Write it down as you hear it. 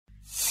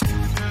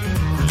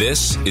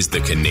This is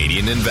The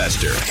Canadian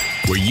Investor,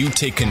 where you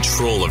take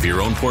control of your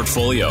own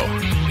portfolio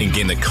and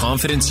gain the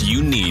confidence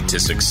you need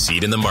to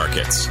succeed in the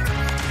markets.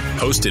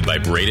 Hosted by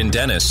Braden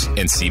Dennis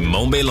and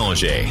Simon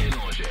Bélanger.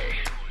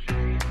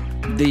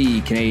 The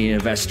Canadian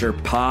Investor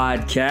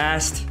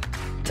Podcast.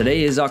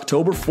 Today is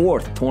October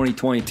 4th,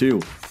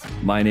 2022.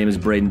 My name is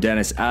Braden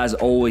Dennis, as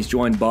always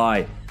joined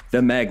by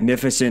the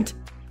magnificent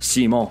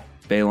Simon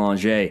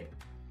Bélanger.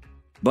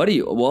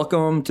 Buddy,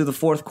 welcome to the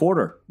fourth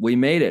quarter. We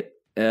made it,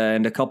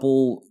 and a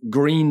couple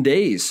green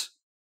days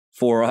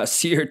for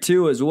us here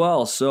too as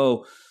well.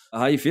 So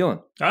how you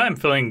feeling? I'm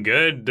feeling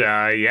good.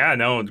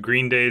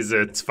 Green days,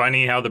 it's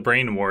funny how the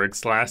brain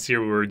works. Last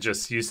year, we were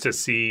just used to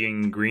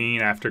seeing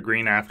green after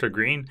green after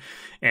green.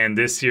 And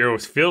this year,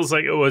 it feels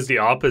like it was the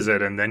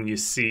opposite. And then you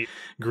see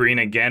green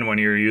again when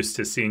you're used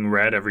to seeing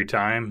red every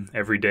time,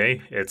 every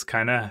day. It's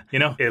kind of,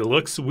 it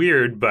looks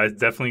weird, but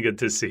definitely good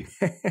to see.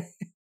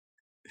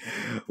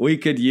 We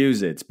could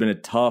use it. It's been a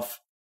tough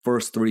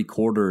first three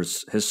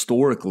quarters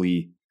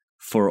historically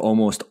for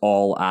almost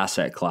all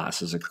asset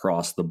classes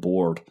across the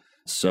board.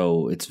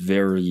 So it's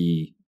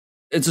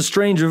a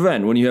strange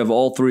event when you have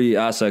all three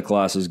asset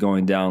classes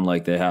going down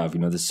like they have. The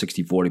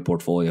 60-40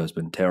 portfolio has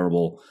been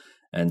terrible.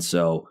 And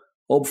so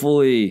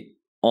hopefully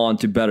on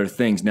to better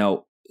things.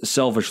 Now,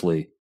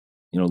 selfishly,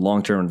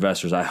 long-term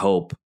investors, I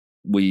hope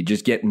we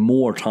just get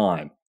more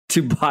time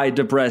to buy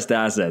depressed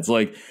assets.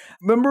 Like,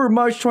 remember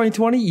March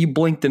 2020? You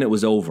blinked and it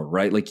was over,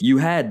 right? Like, you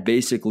had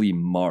basically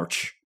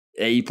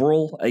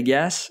April, I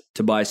guess,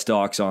 to buy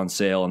stocks on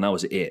sale, and that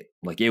was it.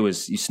 Like, you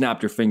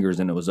snapped your fingers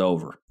and it was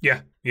over.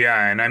 Yeah.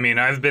 And I mean,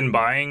 I've been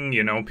buying,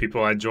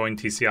 people at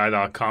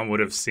jointci.com would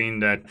have seen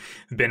that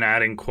I've been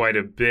adding quite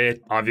a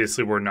bit.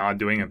 Obviously, we're not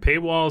doing a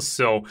paywall.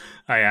 So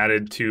I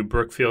added to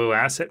Brookfield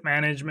Asset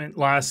Management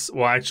last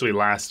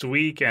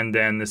week, and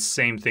then the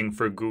same thing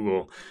for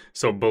Google.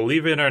 So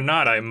believe it or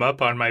not, I'm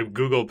up on my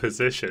Google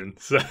position.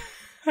 So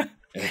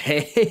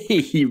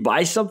hey, you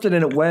buy something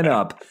and it went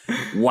up.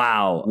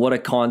 Wow, what a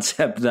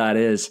concept that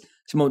is.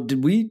 Simone,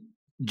 did we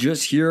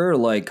just hear,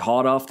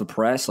 hot off the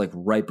press,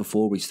 right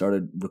before we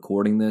started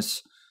recording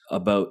this,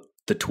 about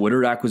the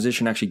Twitter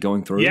acquisition actually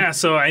going through? Yeah,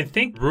 so I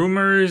think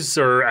rumors,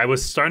 or I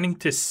was starting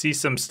to see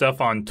some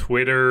stuff on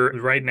Twitter.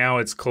 Right now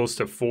it's close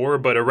to 4,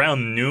 but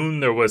around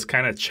noon there was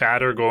kind of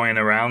chatter going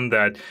around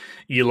that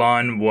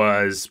Elon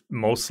was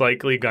most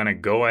likely going to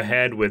go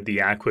ahead with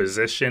the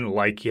acquisition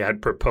like he had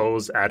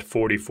proposed at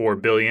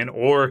 $44 billion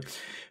or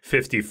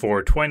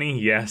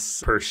 $54.20,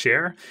 yes, per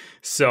share.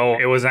 So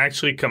it was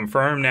actually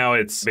confirmed. Now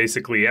it's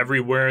basically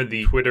everywhere.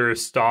 The Twitter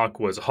stock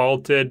was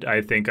halted,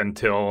 I think,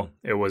 until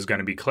it was going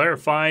to be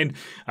clarified.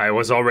 I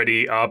was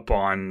already up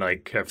on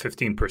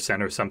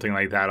 15% or something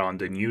like that on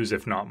the news,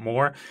 if not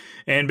more.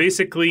 And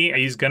basically,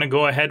 he's going to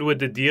go ahead with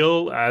the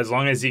deal as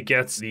long as he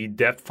gets the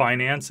debt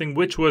financing,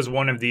 which was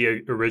one of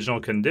the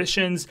original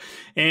conditions.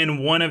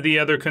 And one of the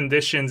other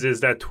conditions is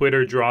that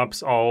Twitter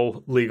drops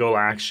all legal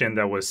action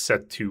that was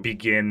set to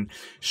begin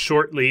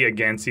shortly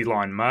against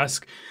Elon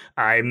Musk.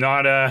 I'm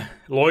not a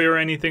lawyer or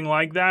anything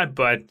like that,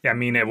 but I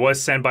mean, it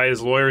was sent by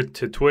his lawyer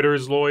to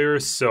Twitter's lawyer,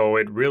 so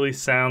it really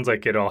sounds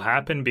like it'll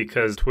happen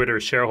because Twitter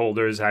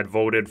shareholders had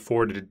voted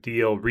for the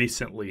deal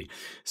recently.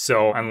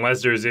 So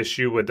unless there's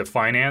issue with the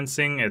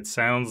financing, it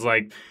sounds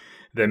like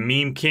the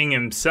meme king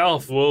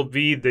himself will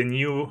be the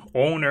new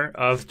owner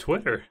of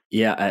Twitter.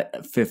 Yeah,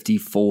 at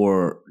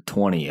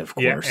 $54.20, of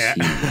course. Yeah.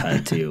 He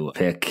had to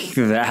pick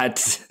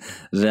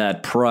that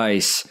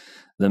price.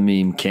 The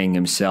meme king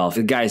himself.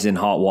 The guy's in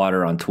hot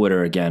water on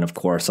Twitter again, of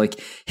course.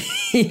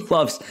 He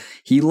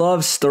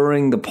loves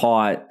stirring the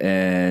pot,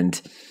 and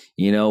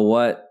you know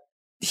what?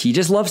 He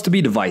just loves to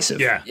be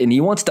divisive. Yeah. And he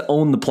wants to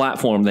own the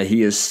platform that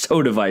he is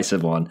so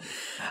divisive on.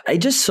 I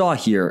just saw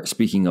here,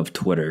 speaking of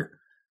Twitter.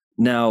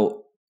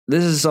 Now,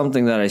 this is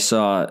something that I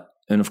saw,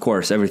 and of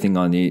course, everything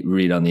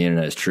read on the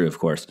internet is true, of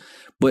course.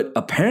 But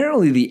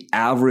apparently the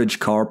average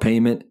car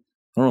payment,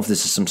 I don't know if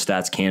this is some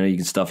Stats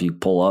Canada stuff you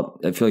pull up.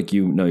 I feel like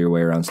you know your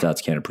way around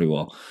Stats Canada pretty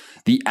well.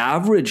 The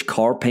average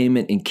car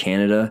payment in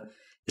Canada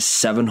is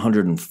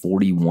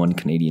 741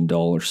 Canadian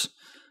dollars.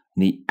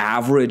 And the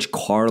average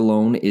car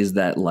loan is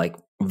that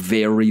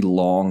very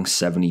long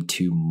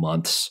 72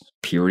 months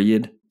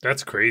period.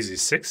 That's crazy.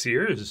 6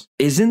 years.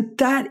 Isn't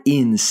that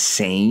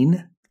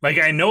insane?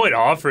 I know it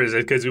offers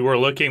it because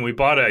we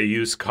bought a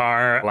used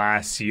car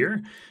last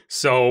year.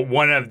 So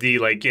one of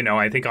the,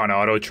 I think on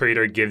Auto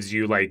Trader gives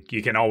you,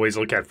 you can always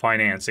look at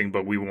financing,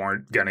 but we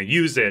weren't going to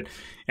use it.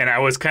 And I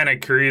was kind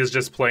of curious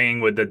just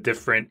playing with the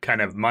different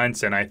kind of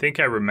months. And I think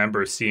I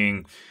remember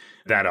seeing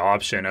that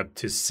option up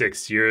to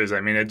 6 years. I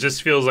mean, it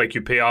just feels like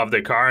you pay off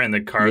the car and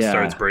the car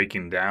starts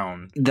breaking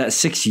down. That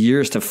 6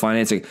 years to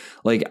financing,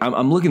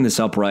 I'm looking this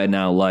up right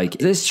now. Is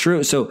this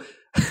true? So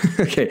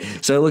okay,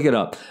 so look it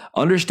up.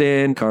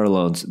 Understand car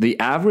loans. The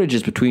average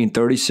is between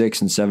 36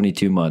 and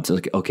 72 months.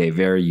 Okay,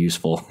 very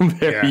useful.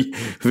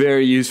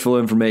 Very useful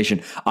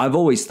information. I've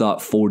always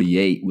thought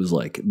 48 was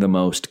the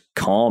most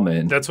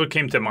common. That's what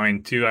came to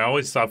mind too. I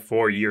always thought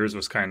 4 years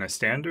was kind of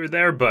standard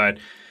there, but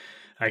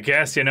I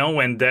guess,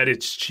 when debt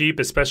is cheap,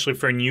 especially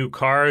for new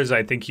cars.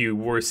 I think you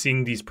were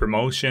seeing these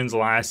promotions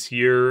last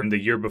year and the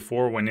year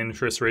before when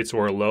interest rates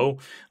were low.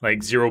 Like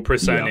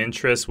 0%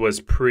 interest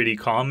was pretty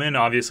common.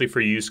 Obviously,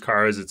 for used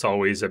cars, it's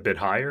always a bit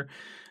higher.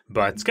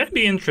 But it's going to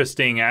be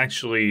interesting,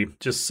 actually,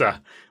 just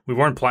we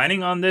weren't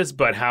planning on this,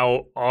 but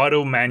how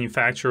auto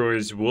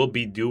manufacturers will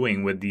be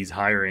doing with these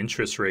higher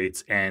interest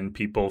rates and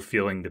people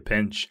feeling the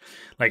pinch.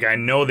 Like, I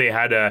know they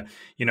had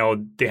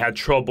they had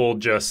trouble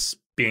just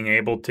being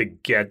able to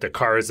get the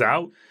cars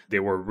out. They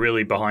were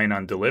really behind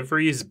on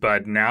deliveries,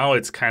 but now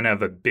it's kind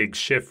of a big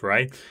shift,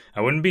 right?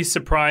 I wouldn't be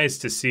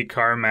surprised to see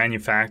car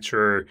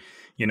manufacturer,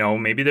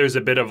 maybe there's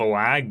a bit of a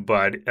lag,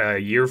 but a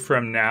year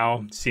from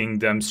now, seeing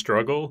them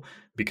struggle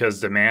because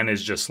demand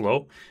is just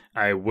low,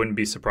 I wouldn't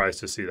be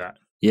surprised to see that.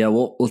 Yeah,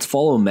 well, let's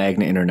follow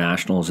Magna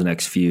International's the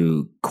next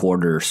few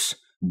quarters,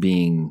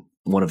 being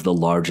one of the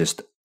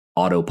largest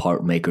auto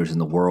part makers in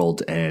the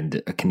world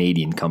and a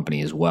Canadian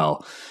company as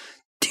well.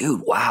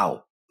 Dude,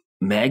 wow.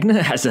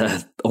 Magna has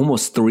a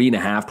almost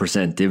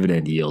 3.5%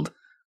 dividend yield,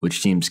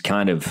 which seems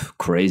kind of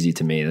crazy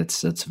to me.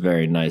 That's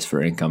very nice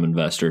for income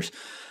investors.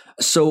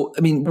 So,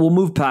 we'll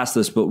move past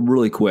this, but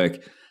really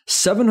quick,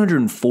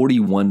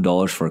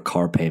 $741 for a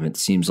car payment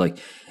seems like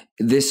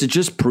this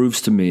just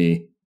proves to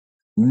me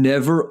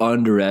never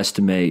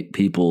underestimate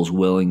people's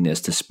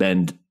willingness to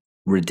spend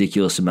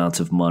ridiculous amounts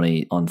of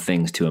money on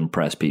things to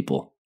impress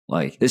people.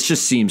 Like, this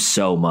just seems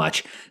so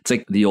much. It's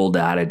like the old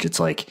adage. It's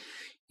like,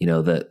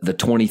 the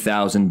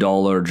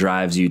 $20,000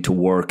 drives you to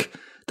work.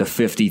 The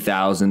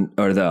 $50,000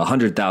 or the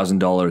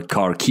 $100,000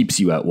 car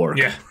keeps you at work.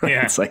 Yeah,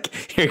 yeah. It's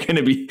like you're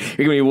gonna be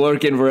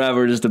working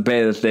forever just to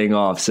pay the thing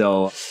off.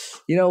 So,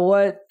 you know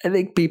what? I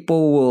think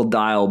people will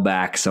dial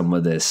back some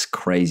of this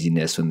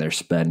craziness when they're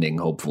spending.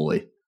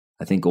 Hopefully,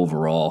 I think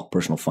overall,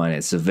 personal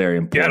finance is a very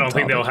important. Yeah, I don't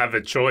think they'll have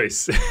a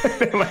choice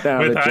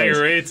with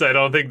higher rates. I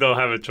don't think they'll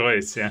have a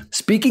choice. Yeah.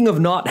 Speaking of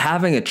not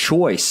having a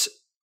choice.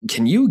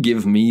 Can you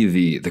give me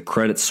the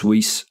Credit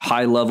Suisse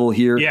high level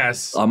here?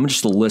 Yes. I'm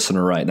just a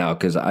listener right now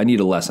because I need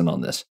a lesson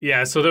on this.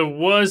 Yeah, so there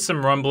was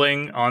some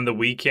rumbling on the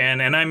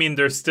weekend. And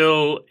there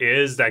still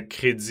is that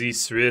Credit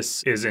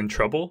Suisse is in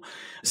trouble.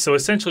 So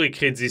essentially,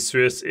 Credit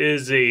Suisse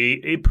is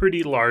a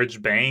pretty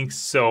large bank.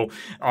 So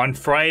on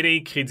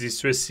Friday, Credit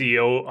Suisse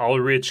CEO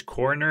Ulrich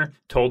Körner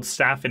told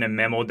staff in a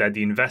memo that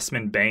the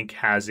investment bank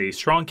has a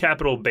strong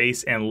capital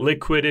base and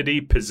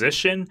liquidity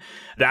position.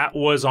 That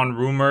was on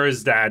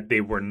rumors that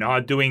they were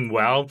not doing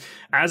well.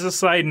 As a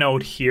side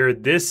note here,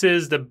 this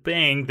is the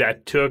bank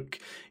that took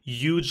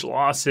huge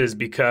losses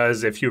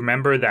because if you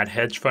remember that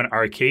hedge fund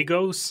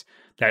Archegos,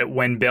 that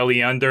went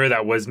belly under,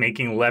 that was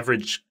making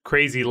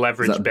crazy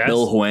leverage bets.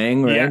 Bill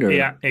Huang, right?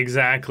 Yeah,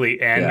 exactly.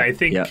 And I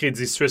think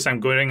Credit Suisse, I'm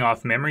going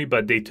off memory,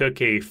 but they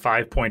took a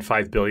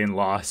 $5.5 billion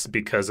loss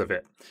because of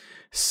it.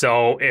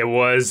 So it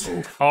was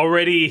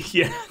already,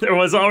 there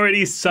was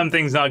already some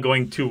things not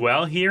going too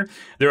well here.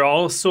 They're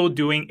also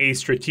doing a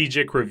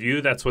strategic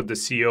review. That's what the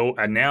CEO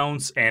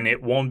announced, and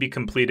it won't be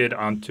completed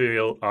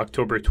until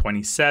October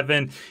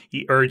 27.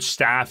 He urged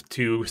staff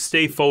to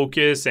stay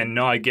focused and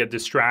not get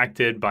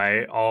distracted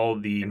by all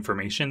the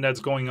information that's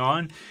going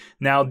on.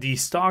 Now, the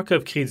stock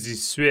of Credit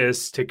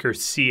Suisse, ticker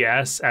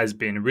CS, has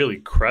been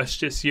really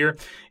crushed this year.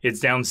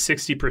 It's down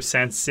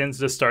 60% since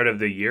the start of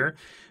the year.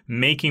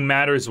 Making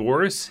matters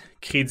worse,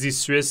 Credit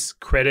Suisse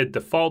credit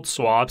default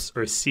swaps,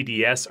 or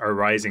CDS, are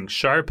rising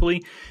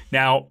sharply.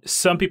 Now,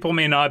 some people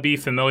may not be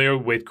familiar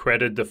with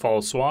credit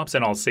default swaps,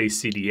 and I'll say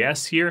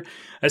CDS here.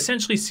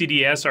 Essentially,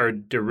 CDS are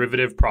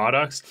derivative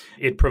products.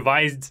 It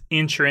provides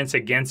insurance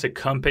against a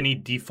company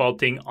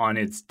defaulting on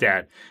its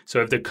debt.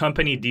 So if the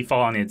company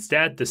defaults on its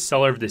debt, the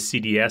seller of the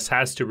CDS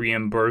has to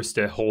reimburse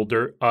the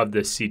holder of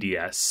the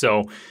CDS.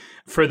 So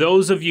for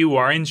those of you who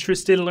are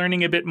interested in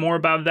learning a bit more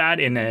about that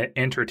in an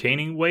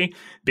entertaining way,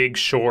 Big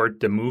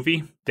Short, the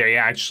movie, they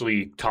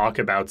actually talk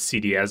about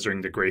CDS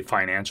during the Great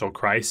Financial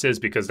Crisis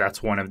because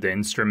that's one of the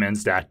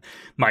instruments that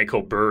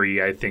Michael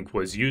Burry, I think,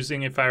 was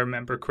using, if I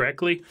remember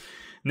correctly.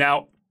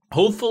 Now,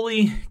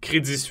 hopefully,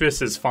 Credit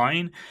Suisse is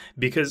fine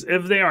because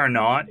if they are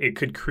not, it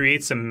could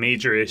create some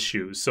major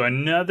issues. So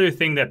another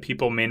thing that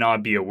people may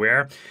not be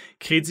aware,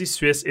 Credit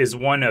Suisse is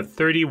one of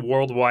 30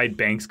 worldwide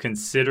banks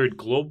considered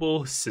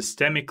global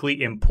systemically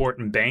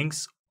important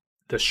banks.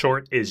 The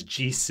short is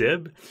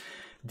GSIB.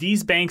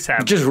 These banks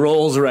have... It just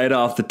rolls right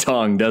off the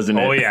tongue, doesn't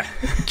it? Oh, yeah.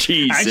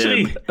 GSIB.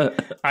 Actually,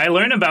 I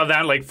learned about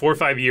that like 4 or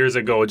 5 years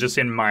ago just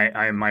in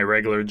my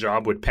regular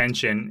job with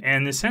pension.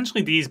 And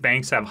essentially, these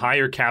banks have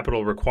higher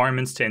capital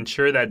requirements to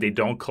ensure that they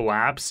don't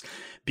collapse.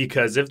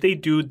 Because if they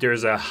do,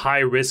 there's a high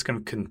risk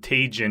of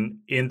contagion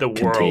in the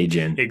world.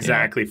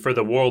 Exactly, for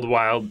the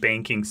worldwide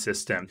banking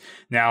system.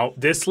 Now,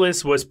 this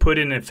list was put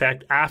in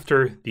effect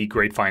after the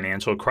Great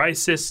Financial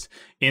Crisis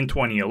in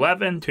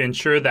 2011 to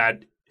ensure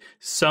that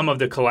some of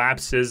the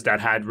collapses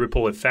that had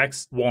ripple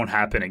effects won't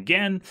happen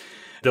again.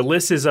 The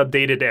list is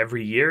updated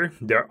every year.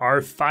 There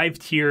are 5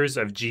 tiers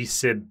of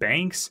G-SIB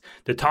banks.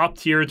 The top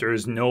tier, there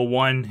is no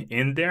one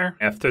in there.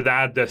 After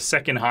that, the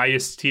second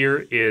highest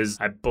tier is,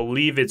 I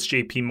believe it's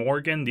JP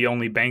Morgan, the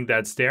only bank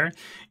that's there.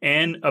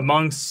 And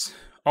amongst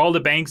all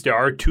the banks, there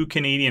are 2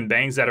 Canadian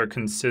banks that are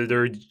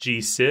considered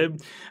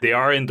G-SIB. They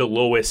are in the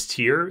lowest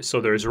tier, so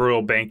there's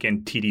Royal Bank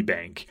and TD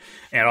Bank.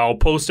 And I'll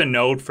post a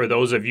note for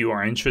those of you who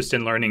are interested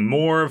in learning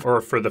more or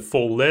for the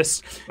full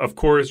list. Of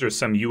course, there's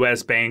some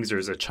US banks.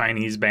 There's a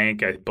Chinese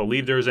bank. I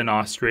believe there's an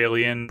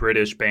Australian,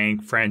 British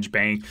bank, French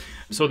bank.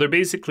 So they're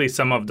basically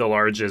some of the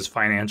largest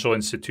financial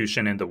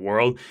institution in the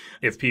world.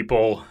 If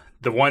people,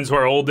 the ones who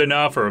are old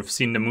enough or have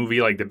seen the movie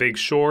like The Big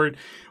Short,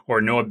 or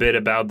know a bit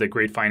about the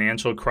great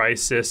financial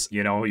crisis,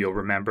 you'll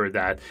remember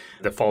that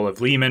the fall of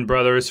Lehman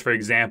Brothers, for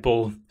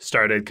example,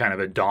 started kind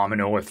of a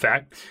domino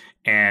effect.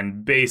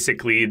 And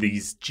basically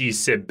these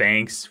G-SIB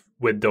banks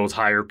with those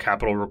higher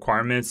capital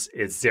requirements,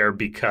 it's there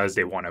because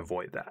they want to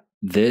avoid that.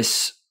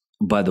 This,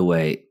 by the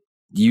way,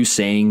 you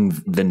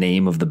saying the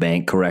name of the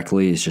bank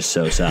correctly is just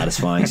so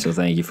satisfying. So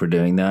thank you for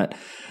doing that.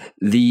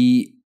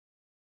 The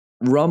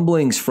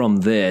rumblings from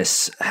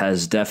this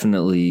has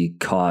definitely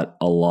caught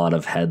a lot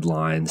of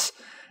headlines.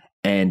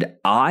 And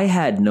I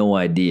had no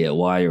idea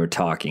why you were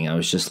talking. I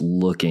was just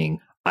looking.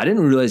 I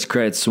didn't realize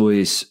Credit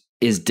Suisse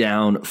is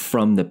down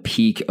from the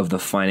peak of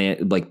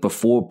the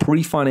before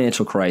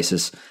pre-financial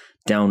crisis,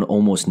 down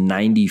almost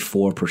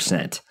 94%.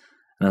 And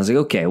I was like,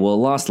 okay, well, it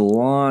lost a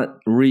lot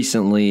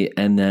recently.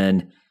 And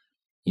then,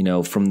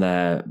 from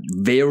the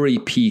very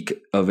peak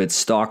of its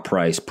stock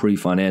price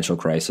pre-financial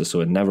crisis, so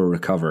it never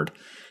recovered.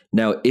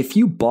 Now, if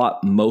you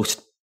bought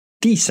most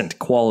decent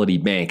quality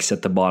banks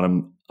at the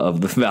bottom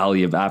of the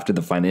valley of after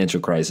the financial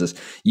crisis,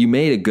 you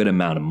made a good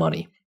amount of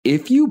money.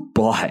 If you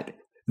bought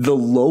the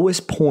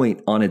lowest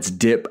point on its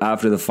dip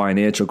after the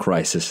financial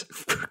crisis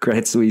for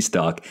Credit Suisse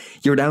stock,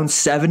 you're down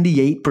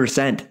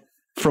 78%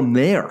 from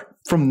there,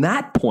 from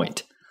that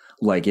point.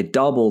 Like it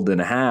doubled in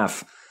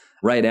half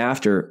right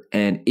after,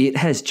 and it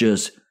has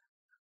just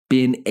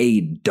been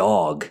a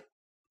dog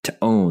to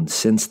own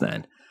since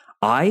then.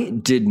 I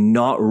did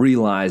not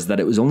realize that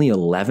it was only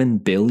 11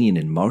 billion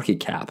in market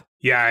cap.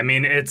 Yeah, I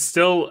mean, it's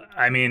still,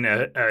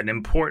 an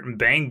important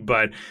bank,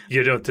 but,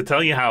 to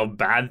tell you how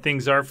bad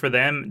things are for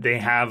them, they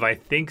have, I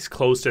think,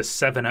 close to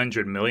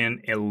 700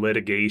 million in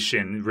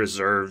litigation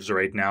reserves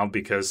right now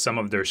because some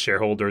of their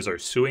shareholders are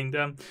suing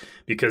them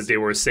because they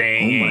were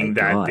saying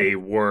that they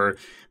were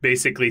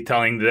basically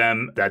telling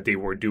them that they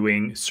were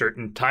doing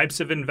certain types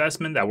of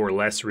investment that were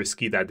less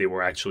risky that they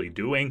were actually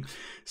doing.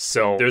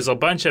 So there's a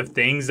bunch of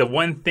things. The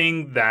one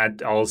thing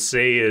that I'll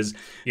say is,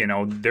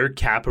 their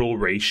capital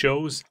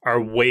ratios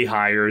are way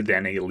higher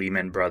than a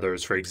Lehman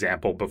Brothers, for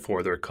example,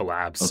 before their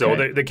collapse.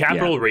 Okay. So the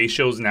capital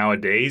ratios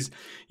nowadays,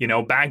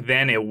 back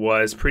then it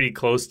was pretty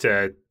close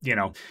to,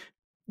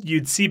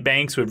 you'd see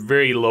banks with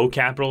very low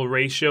capital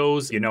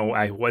ratios.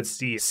 What's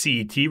the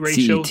CET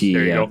ratio? CET,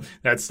 there you go.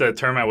 That's the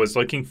term I was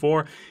looking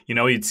for.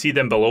 You'd see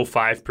them below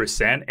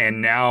 5%.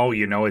 And now,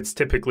 it's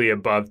typically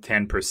above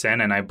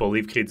 10%. And I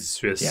believe Credit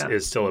Suisse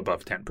is still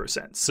above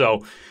 10%.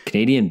 So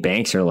Canadian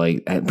banks are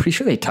I'm pretty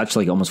sure they touched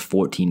almost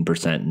 14%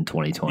 in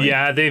 2020.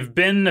 Yeah, they've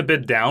been a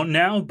bit down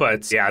now.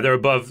 But they're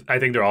above, I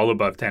think they're all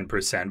above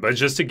 10%. But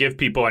just to give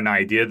people an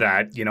idea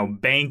that,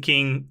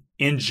 banking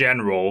in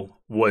general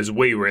was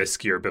way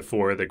riskier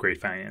before the great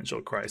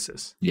financial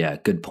crisis. Yeah,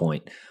 good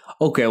point.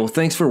 Okay, well,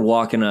 thanks for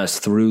walking us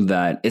through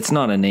that. It's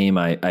not a name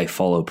I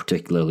follow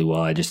particularly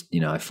well. I just,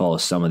 I follow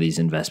some of these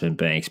investment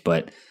banks,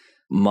 but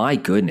my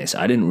goodness,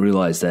 I didn't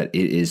realize that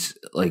it is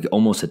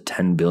almost a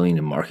 10 billion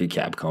in market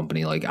cap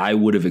company. I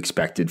would have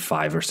expected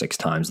 5 or 6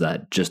 times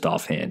that just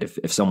offhand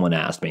if someone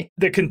asked me.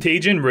 The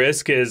contagion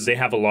risk is they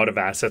have a lot of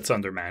assets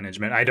under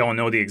management. I don't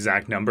know the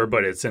exact number,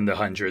 but it's in the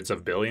hundreds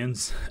of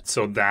billions.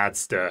 So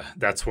that's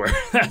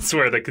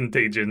where the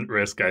contagion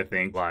risk, I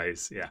think,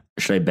 lies. Yeah.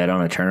 Should I bet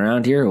on a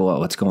turnaround here?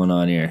 What's going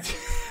on here?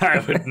 I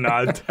would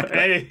not.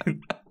 Hey,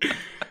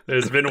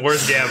 there's been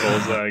worse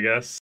gambles, I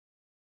guess.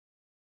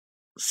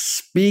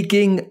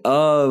 Speaking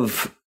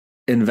of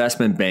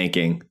investment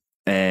banking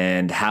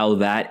and how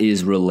that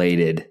is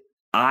related,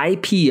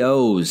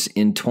 IPOs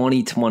in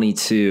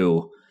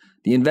 2022,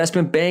 the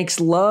investment banks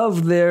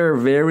love their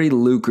very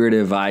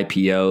lucrative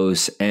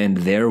IPOs, and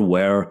there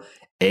were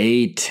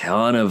a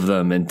ton of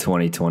them in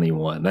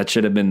 2021. That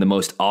should have been the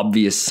most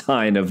obvious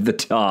sign of the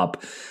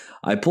top.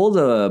 I pulled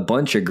a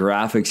bunch of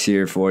graphics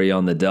here for you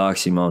on the doc,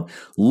 Simone.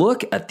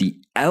 Look at the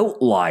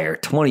outlier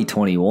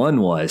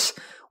 2021 was,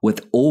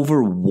 with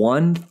over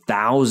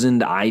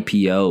 1,000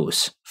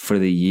 IPOs for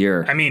the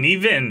year. I mean,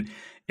 even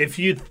if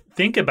you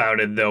think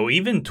about it, though,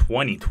 even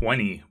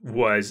 2020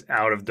 was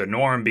out of the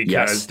norm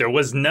because there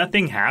was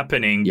nothing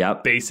happening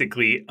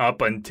basically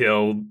up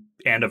until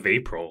end of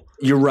April.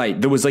 You're right.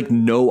 There was like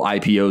no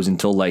IPOs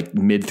until like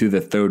mid through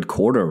the third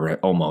quarter,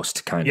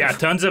 almost kind of. Yeah,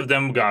 tons of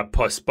them got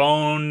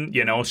postponed,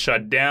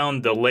 shut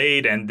down,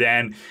 delayed. And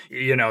then,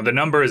 the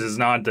numbers is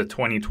not the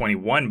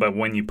 2021, but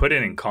when you put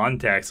it in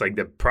context, like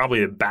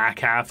probably the back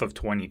half of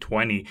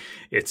 2020,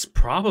 it's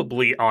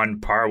probably on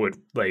par with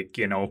like,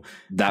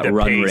 that the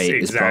run pace.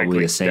 rate is probably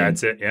the same.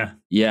 That's it. Yeah.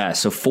 Yeah.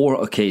 So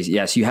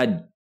so you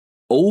had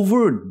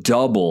over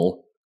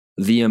double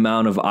the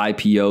amount of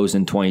IPOs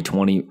in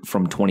 2020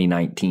 from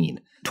 2019.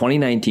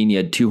 2019, you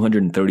had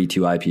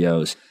 232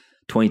 IPOs.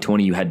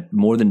 2020, you had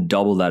more than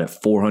double that at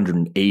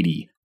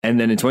 480. And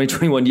then in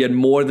 2021, you had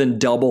more than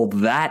double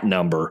that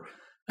number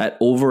at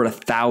over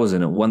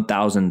 1,000, at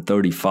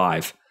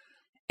 1,035.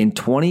 In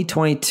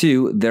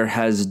 2022, there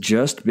has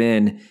just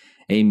been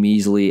a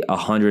measly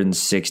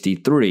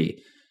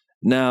 163.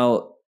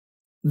 Now,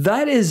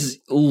 that is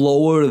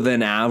lower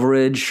than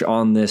average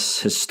on this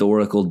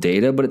historical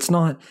data, but it's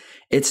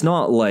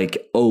not like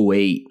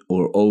 08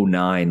 or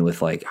 09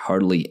 with like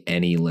hardly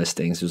any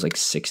listings. There's like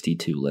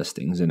 62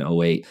 listings in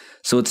 08.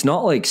 So it's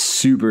not like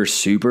super,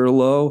 super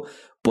low,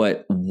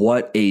 but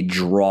what a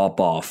drop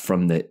off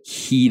from the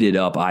heated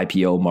up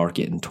IPO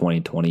market in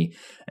 2020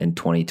 and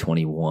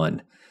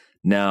 2021.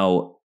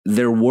 Now,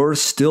 there were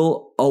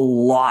still a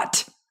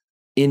lot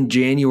in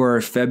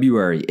January,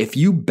 February. If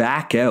you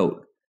back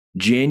out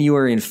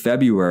January and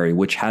February,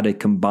 which had a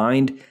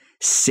combined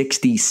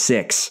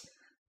 66,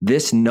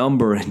 this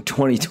number in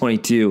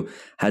 2022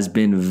 has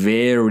been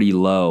very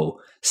low.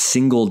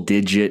 Single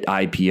digit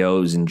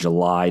IPOs in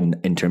July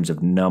in terms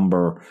of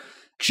number,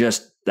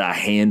 just a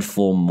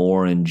handful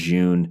more in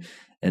June.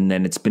 And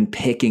then it's been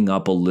picking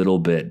up a little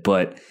bit,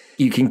 but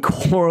you can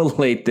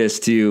correlate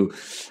this to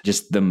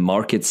just the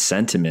market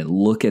sentiment.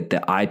 Look at the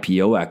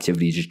IPO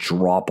activity just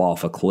drop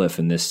off a cliff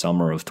in this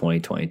summer of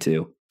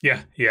 2022.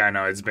 Yeah,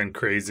 no, it's been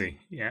crazy.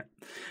 Yeah.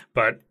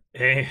 But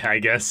hey, I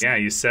guess, yeah,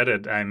 you said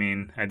it. I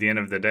mean, at the end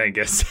of the day, I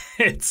guess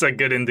it's a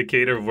good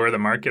indicator of where the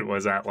market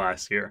was at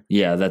last year.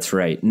 Yeah, that's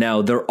right.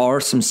 Now, there are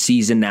some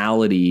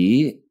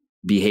seasonality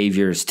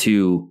behaviors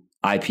to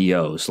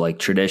IPOs. Like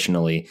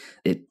traditionally,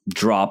 it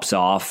drops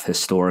off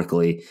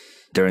historically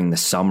during the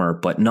summer,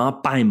 but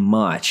not by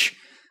much,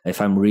 if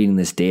I'm reading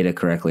this data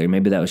correctly. Or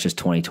maybe that was just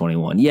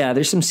 2021. Yeah,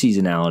 there's some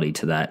seasonality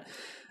to that.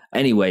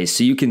 Anyway,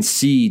 so you can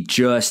see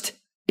just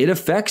it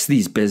affects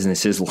these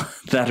businesses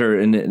that are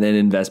in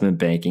investment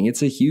banking.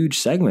 It's a huge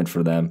segment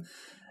for them.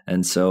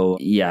 And so,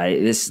 yeah,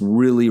 this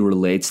really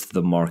relates to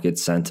the market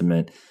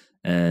sentiment.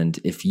 And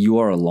if you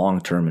are a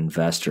long-term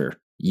investor,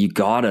 you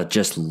gotta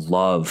just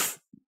love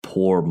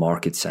poor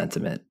market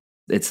sentiment.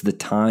 It's the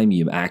time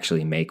you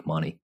actually make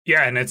money.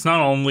 Yeah, and it's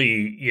not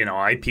only,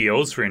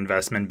 IPOs for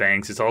investment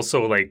banks. It's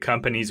also like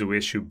companies who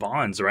issue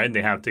bonds, right?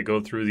 They have to go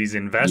through these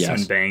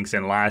investment banks.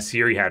 And last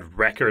year you had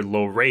record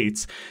low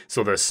rates.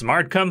 So the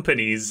smart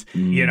companies,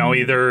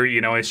 either,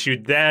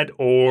 issued debt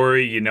or,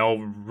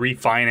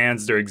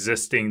 refinance their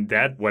existing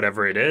debt,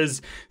 whatever it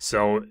is.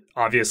 So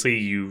obviously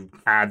you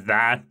add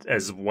that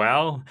as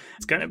well.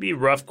 It's going to be a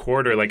rough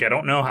quarter. Like, I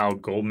don't know how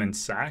Goldman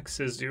Sachs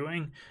is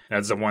doing.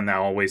 That's the one that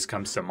always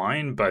comes to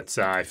mind. But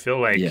I feel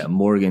like... Yeah,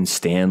 Morgan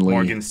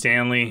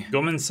Stanley.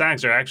 Goldman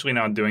Sachs are actually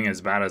not doing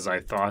as bad as I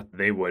thought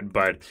they would.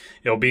 But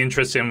it'll be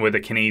interesting with the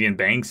Canadian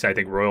banks. I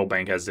think Royal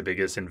Bank has the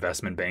biggest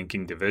investment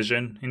banking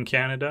division in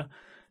Canada.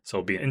 So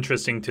it'll be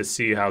interesting to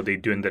see how they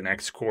do in the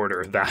next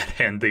quarter, that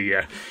and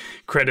the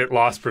credit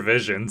loss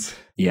provisions.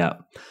 Yeah.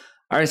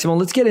 All right, Simon,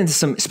 let's get into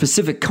some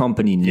specific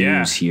company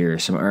news here,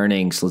 some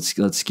earnings. Let's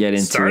get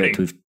into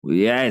it.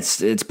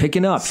 It's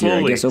picking up here.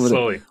 I guess over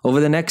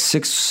the next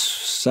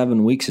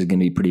 6-7 weeks is going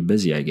to be pretty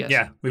busy, I guess.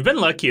 Yeah, we've been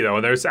lucky,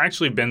 though. There's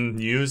actually been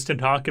news to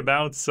talk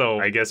about. So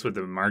I guess with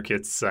the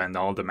markets and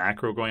all the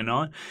macro going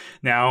on.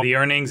 Now, the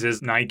earnings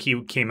is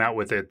Nike came out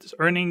with its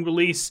earning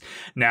release.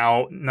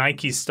 Now,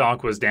 Nike's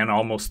stock was down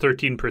almost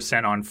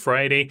 13% on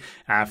Friday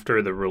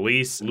after the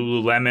release.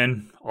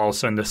 Lululemon,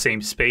 also in the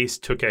same space,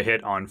 took a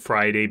hit on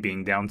Friday,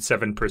 being down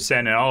 7%.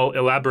 And I'll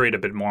elaborate a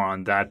bit more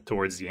on that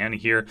towards the end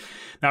here.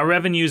 Now,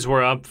 revenues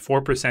were up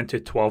 4% to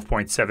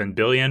 $12.7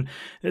 billion.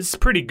 It's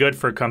pretty good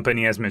for a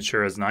company as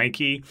mature as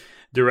Nike.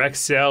 Direct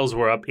sales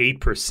were up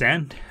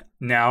 8%.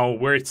 Now,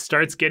 where it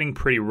starts getting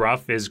pretty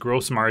rough is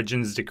gross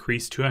margins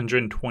decreased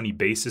 220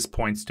 basis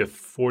points to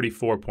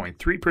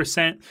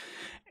 44.3%.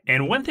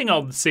 And one thing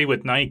I'll say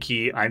with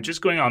Nike, I'm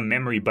just going on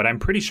memory, but I'm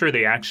pretty sure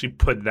they actually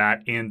put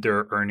that in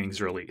their earnings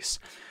release,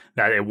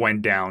 that it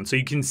went down. So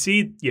you can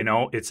see,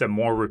 it's a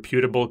more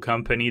reputable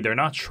company. They're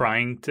not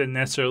trying to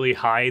necessarily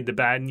hide the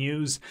bad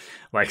news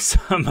like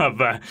some of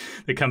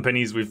the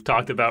companies we've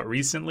talked about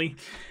recently.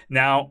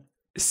 Now,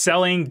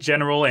 selling,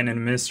 general, and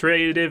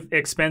administrative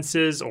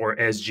expenses, or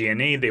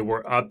SG&A, they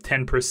were up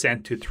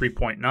 10% to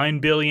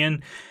 $3.9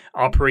 billion.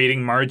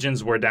 Operating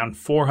margins were down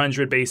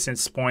 400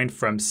 basis points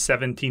from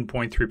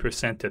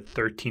 17.3% to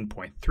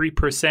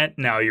 13.3%.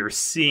 Now you're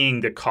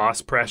seeing the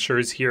cost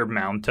pressures here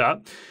mount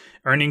up.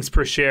 Earnings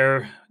per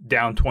share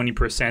down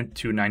 20%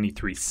 to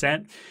 93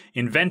 cents.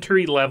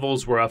 Inventory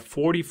levels were up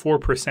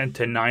 44%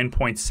 to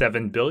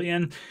 9.7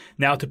 billion.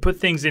 Now, to put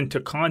things into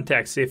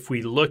context, if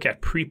we look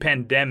at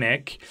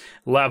pre-pandemic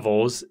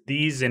levels,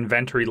 these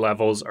inventory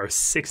levels are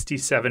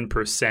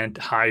 67%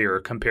 higher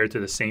compared to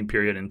the same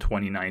period in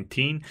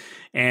 2019.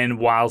 And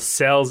while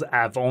sales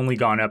have only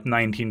gone up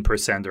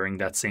 19% during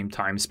that same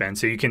time span.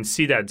 So you can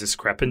see that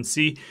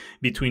discrepancy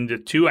between the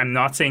two. I'm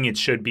not saying it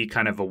should be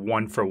kind of a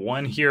one for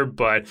one here,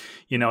 but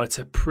it's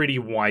a pretty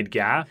wide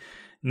gap.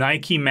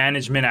 Nike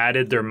management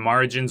added their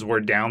margins were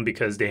down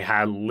because they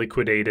had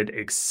liquidated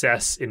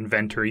excess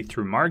inventory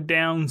through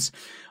markdowns.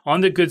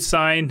 On the good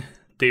side,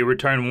 they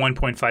returned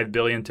 $1.5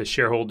 billion to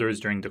shareholders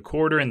during the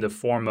quarter in the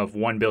form of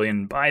 $1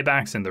 billion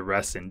buybacks and the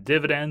rest in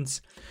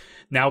dividends.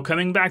 Now,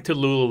 coming back to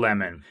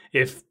Lululemon,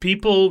 if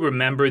people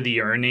remember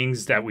the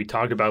earnings that we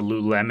talked about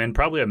Lululemon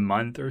probably a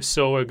month or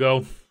so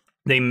ago,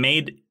 they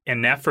made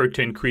an effort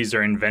to increase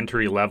their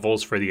inventory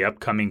levels for the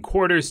upcoming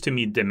quarters to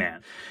meet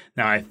demand.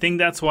 Now, I think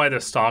that's why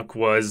the stock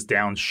was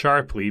down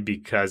sharply,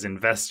 because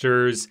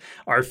investors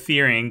are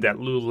fearing that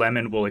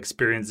Lululemon will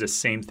experience the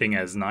same thing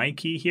as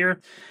Nike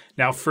here.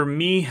 Now, for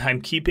me,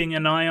 I'm keeping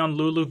an eye on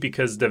Lulu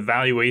because the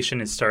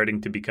valuation is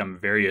starting to become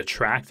very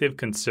attractive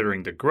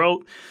considering the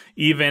growth.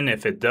 Even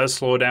if it does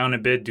slow down a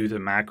bit due to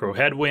macro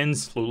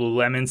headwinds,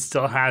 Lululemon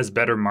still has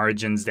better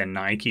margins than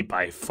Nike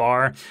by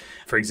far.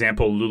 For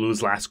example,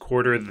 Lulu's last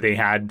quarter, they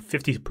had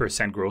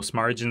 50% gross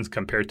margins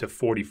compared to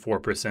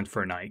 44%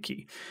 for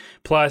Nike.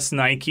 Plus,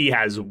 Nike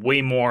has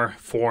way more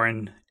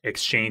foreign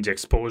exchange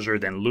exposure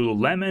than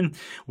Lululemon,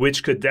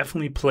 which could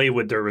definitely play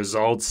with their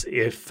results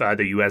if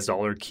the US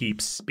dollar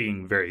keeps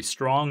being very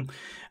strong.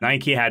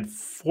 Nike had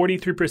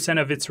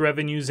 43% of its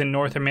revenues in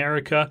North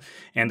America,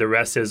 and the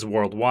rest is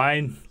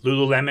worldwide.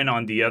 Lululemon,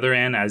 on the other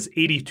hand, has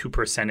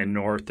 82% in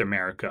North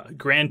America.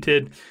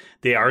 Granted,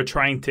 they are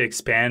trying to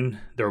expand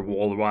their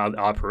worldwide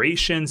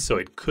operations, so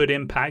it could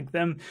impact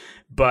them.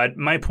 But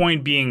my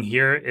point being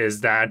here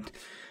is that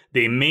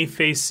they may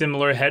face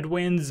similar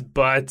headwinds,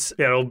 but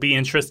it'll be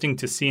interesting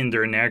to see in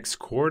their next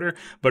quarter.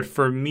 But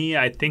for me,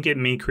 I think it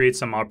may create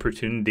some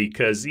opportunity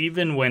because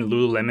even when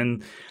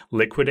Lululemon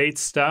liquidates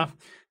stuff,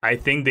 I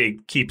think they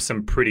keep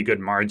some pretty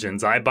good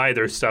margins. I buy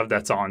their stuff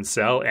that's on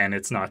sale and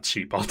it's not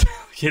cheap. I'll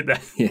tell you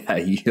that. Yeah,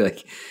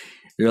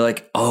 you're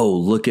like, oh,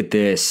 look at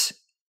this.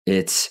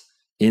 It's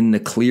in the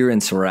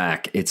clearance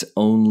rack. It's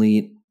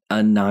only a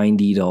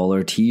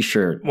 $90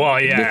 t-shirt.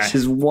 Well, yeah. This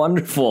is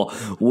wonderful.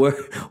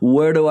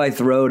 Where do I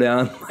throw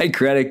down my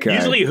credit card?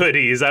 Usually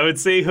hoodies. I would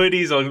say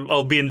hoodies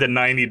will be in the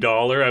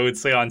 $90. I would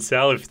say on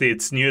sale. If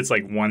it's new, it's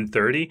like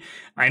 $130.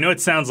 I know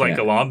it sounds like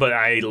a lot, but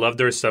I love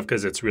their stuff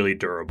because it's really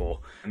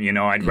durable.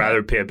 I'd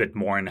rather pay a bit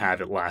more and have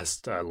it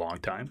last a long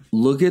time.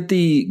 Look at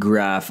the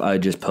graph I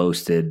just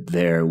posted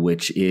there,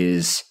 which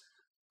is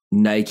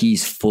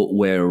Nike's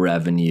footwear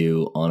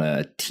revenue on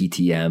a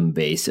TTM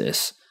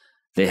basis.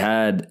 They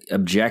had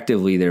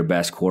objectively their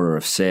best quarter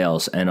of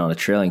sales, and on a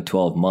trailing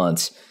 12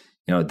 months,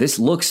 this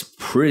looks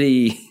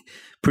pretty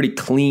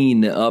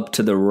clean up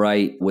to the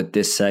right with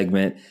this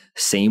segment.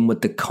 Same with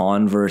the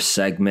Converse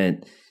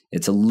segment.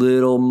 It's a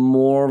little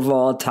more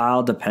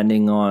volatile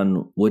depending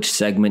on which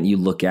segment you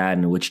look at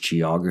and which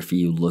geography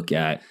you look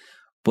at.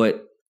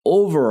 But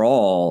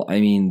overall,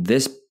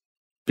 this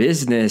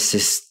business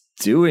is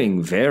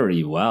doing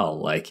very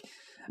well.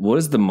 What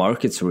is the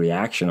market's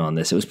reaction on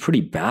this? It was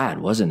pretty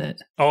bad, wasn't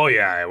it? Oh,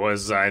 yeah. It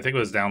was. I think it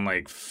was down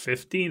like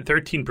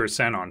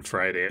 13% on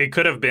Friday. It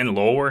could have been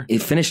lower.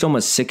 It finished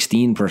almost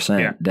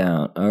 16%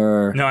 down.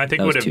 No, I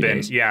think it would have been.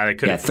 Days. Yeah, it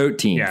could have.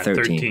 13. Yeah,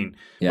 13.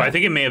 Yeah. But I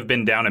think it may have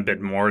been down a bit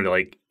more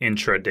like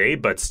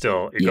intraday, but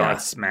still it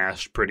got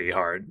smashed pretty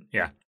hard.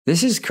 Yeah.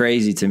 This is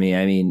crazy to me.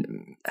 I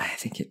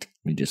think let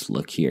me just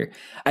look here.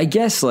 I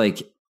guess oh,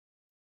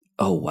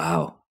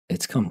 wow.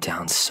 It's come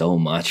down so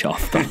much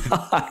off the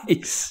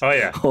highs. Oh,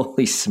 yeah.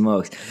 Holy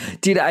smokes.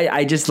 Dude,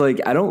 I just I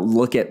don't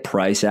look at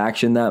price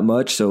action that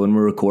much. So when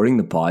we're recording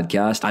the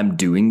podcast, I'm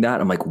doing that.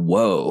 I'm like,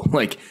 whoa,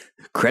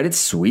 Credit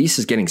Suisse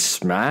is getting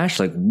smashed.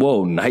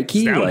 Whoa,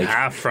 Nike? It's down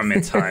half from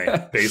its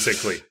high,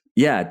 basically.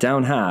 Yeah,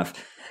 down half.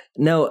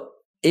 Now,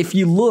 if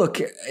you look,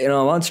 I'm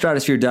on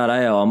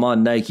stratosphere.io, I'm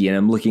on Nike, and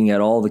I'm looking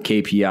at all the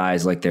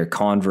KPIs like their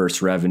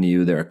Converse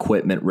revenue, their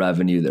equipment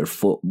revenue, their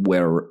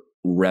footwear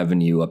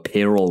revenue,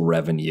 apparel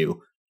revenue.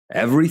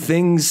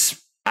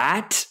 Everything's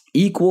at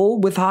equal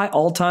with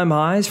all-time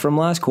highs from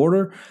last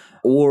quarter,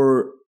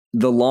 or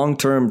the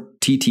long-term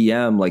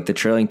TTM, the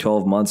trailing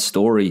 12-month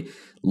story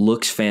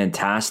looks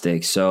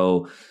fantastic.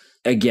 So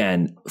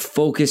again,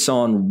 focus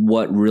on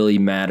what really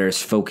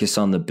matters. Focus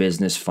on the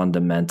business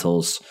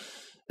fundamentals.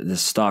 The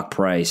stock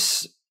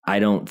price, I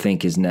don't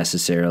think, is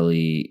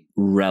necessarily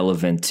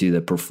relevant to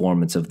the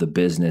performance of the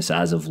business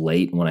as of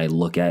late when I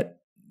look at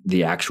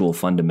the actual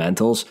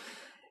fundamentals.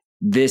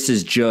 This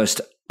is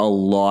just a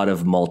lot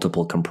of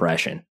multiple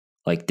compression.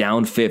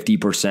 Down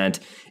 50%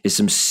 is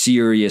some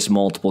serious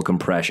multiple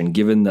compression,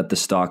 given that the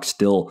stock's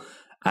still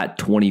at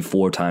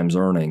 24 times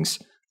earnings.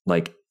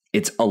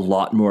 It's a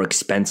lot more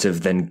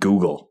expensive than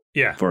Google,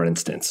 for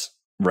instance,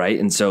 right?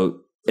 And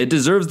so it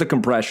deserves the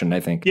compression, I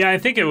think. Yeah, I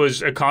think it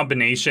was a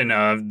combination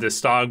of the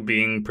stock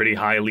being pretty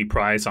highly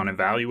priced on a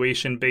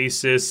valuation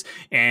basis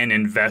and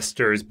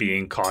investors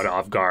being caught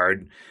off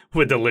guard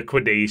with the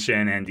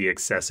liquidation and the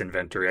excess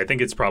inventory. I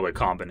think it's probably a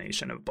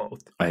combination of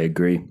both. I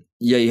agree.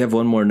 Yeah, you have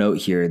one more note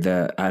here,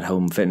 the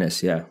at-home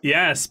fitness, yeah.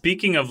 Yeah,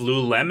 speaking of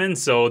Lululemon,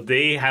 so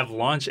they have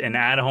launched an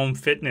at-home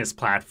fitness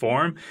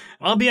platform.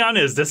 I'll be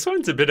honest, this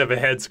one's a bit of a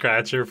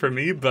head-scratcher for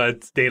me,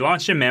 but they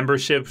launched a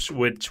membership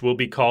which will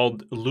be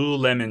called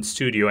Lululemon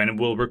Studio, and it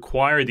will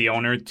require the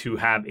owner to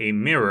have a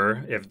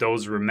mirror. If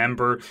those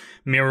remember,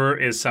 mirror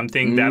is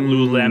something that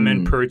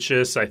Lululemon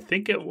purchased, I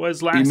think it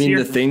was last year. You mean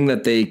the thing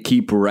that they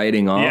keep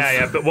writing off?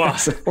 Yeah, but well,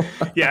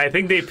 yeah, I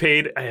think they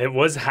paid, it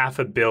was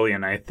 $500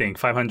 million, I think,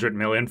 $500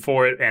 million for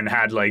it, and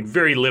had like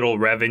very little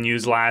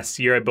revenues last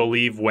year, I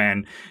believe,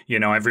 when, you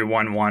know,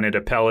 everyone wanted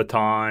a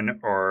Peloton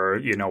or,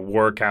 you know,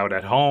 work out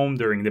at home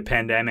during the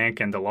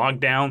pandemic and the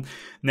lockdown.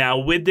 Now,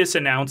 with this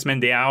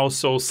announcement, they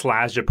also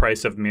slashed the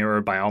price of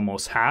Mirror by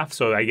almost half.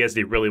 So I guess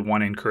they really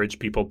want to encourage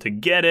people to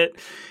get it.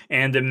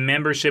 And the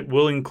membership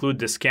will include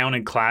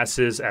discounted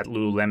classes at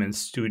Lululemon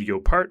Studio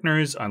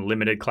partners,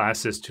 unlimited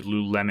classes to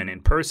Lululemon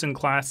in-person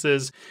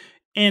classes,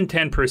 and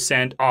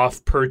 10%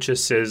 off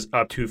purchases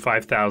up to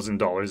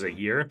 $5,000 a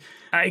year.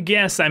 I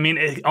guess, I mean,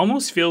 it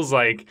almost feels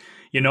like,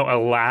 you know, a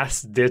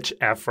last-ditch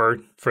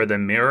effort for the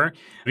Mirror,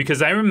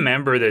 because I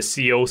remember the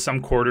CEO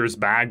some quarters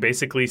back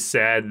basically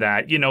said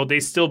that, you know, they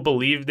still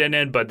believed in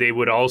it, but they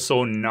would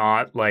also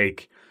not,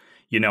 like,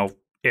 you know,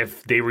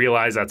 if they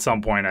realize at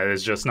some point that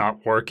it's just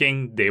not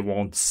working, they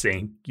won't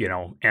sink, you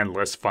know,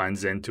 endless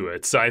funds into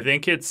it. So I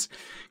think it's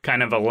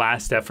kind of a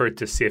last effort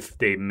to see if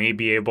they may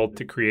be able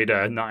to create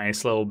a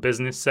nice little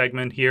business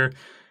segment here.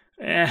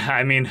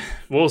 I mean,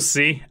 we'll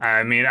see.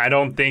 I mean, I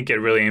don't think it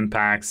really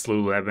impacts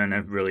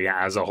Lululemon really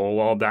as a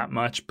whole all that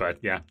much. But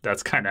yeah,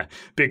 that's kind of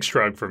big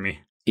shrug for me.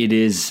 It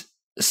is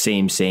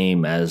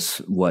same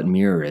as what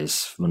Mirror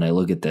is. When I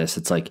look at this,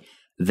 it's like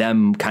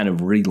them kind of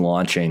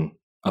relaunching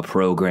a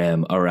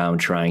program around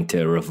trying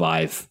to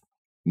revive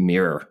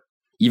Mirror.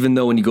 Even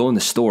though when you go in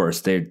the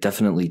stores, they're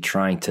definitely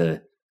trying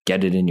to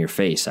get it in your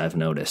face, I've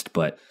noticed.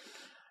 But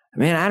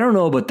man, I don't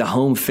know about the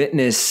home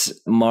fitness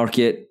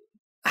market.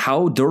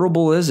 How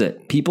durable is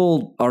it?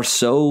 People are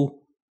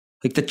so,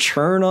 like, the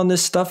churn on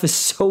this stuff is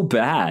so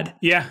bad.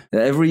 Yeah.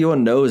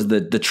 Everyone knows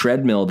that the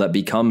treadmill that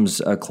becomes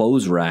a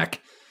clothes rack.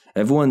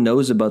 Everyone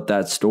knows about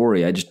that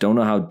story. I just don't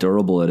know how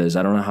durable it is.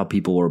 I don't know how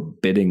people were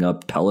bidding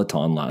up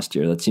Peloton last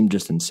year. That seemed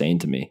just insane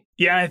to me.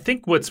 Yeah, I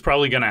think what's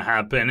probably going to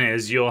happen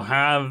is you'll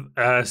have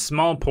a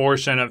small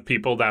portion of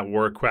people that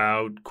work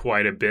out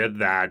quite a bit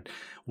that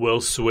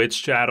will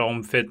switch to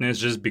at-home fitness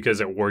just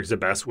because it works the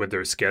best with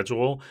their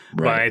schedule.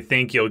 Right. But I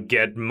think you'll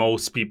get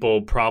most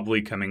people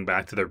probably coming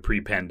back to their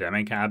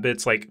pre-pandemic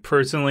habits. Like,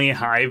 personally,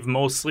 I've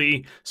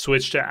mostly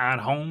switched to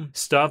at-home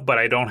stuff, but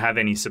I don't have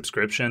any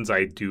subscriptions.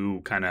 I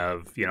do kind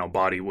of, you know,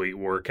 body weight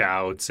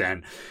workouts.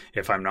 And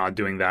if I'm not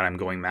doing that, I'm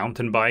going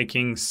mountain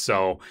biking.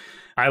 So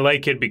I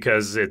like it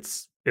because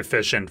it's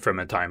efficient from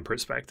a time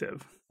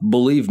perspective.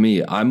 Believe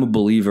me, I'm a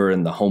believer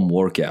in the home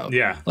workout.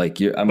 Yeah. Like,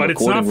 I'm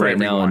recording right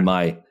now in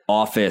my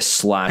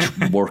office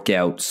 /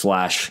 workout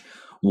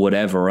 /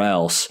 whatever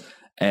else.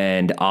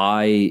 And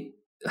I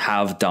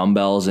have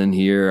dumbbells in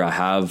here. I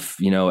have,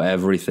 you know,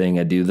 everything.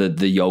 I do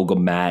the yoga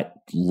mat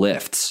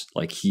lifts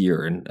like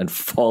here and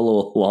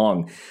follow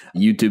along.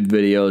 YouTube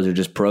videos are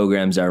just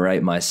programs I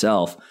write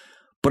myself.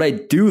 But I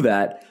do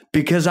that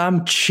because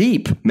I'm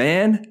cheap,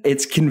 man.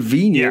 It's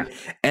convenient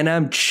and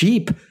I'm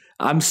cheap.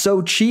 I'm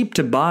so cheap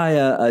to buy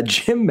a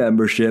gym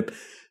membership.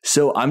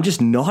 So I'm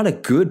just not a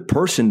good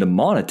person to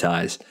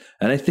monetize.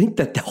 And I think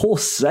that the whole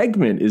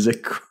segment is a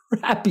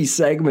crappy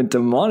segment to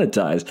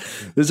monetize.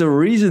 There's a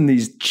reason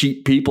these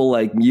cheap people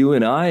like you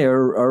and I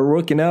are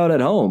working out at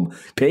home,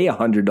 pay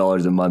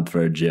 $100 a month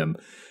for a gym.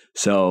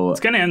 So it's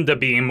going to end up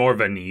being more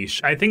of a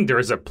niche. I think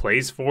there's a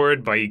place for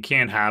it, but you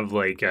can't have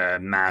like a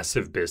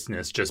massive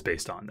business just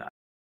based on that.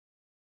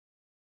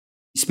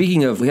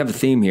 Speaking of, we have a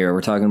theme here.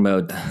 We're talking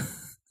about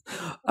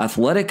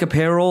athletic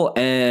apparel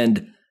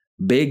and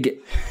big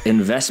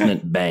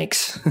investment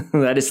banks.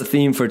 That is the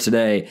theme for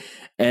today.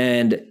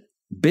 And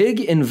big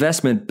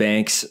investment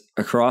banks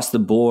across the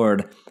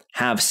board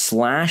have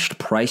slashed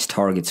price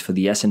targets for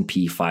the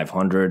S&P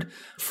 500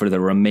 for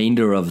the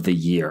remainder of the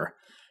year.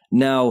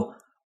 Now,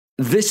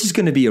 this is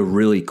going to be a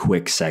really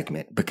quick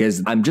segment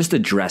because I'm just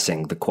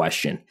addressing the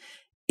question.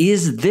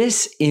 Is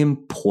this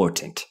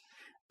important?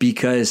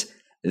 Because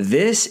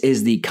this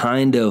is the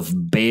kind of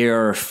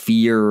bear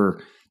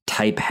fear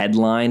type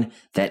headline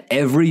that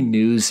every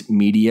news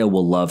media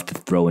will love to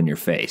throw in your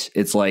face.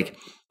 It's like,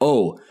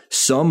 oh,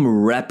 some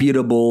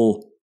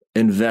reputable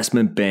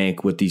investment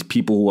bank with these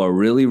people who are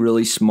really,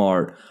 really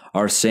smart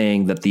are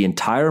saying that the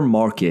entire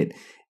market,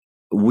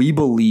 we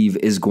believe,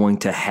 is going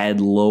to head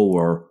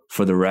lower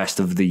for the rest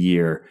of the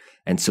year.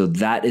 And so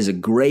that is a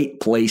great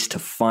place to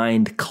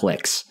find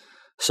clicks.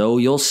 So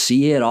you'll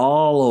see it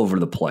all over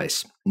the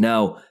place.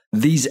 Now,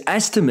 these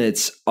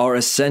estimates are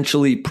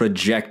essentially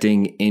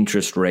projecting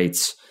interest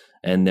rates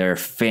and their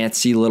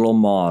fancy little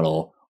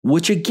model,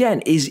 which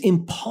again is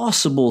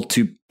impossible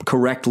to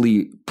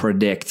correctly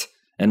predict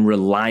and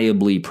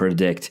reliably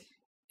predict,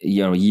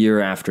 year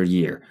after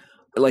year.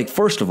 Like,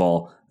 first of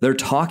all, they're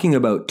talking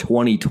about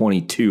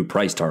 2022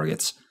 price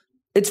targets.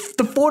 It's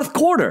the fourth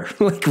quarter.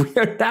 Like, we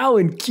are now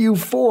in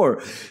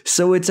Q4.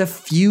 So it's a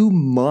few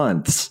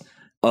months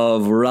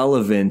of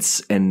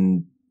relevance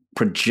and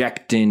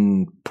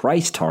projecting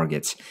price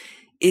targets.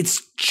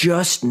 It's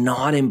just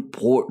not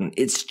important.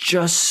 It's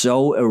just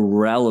so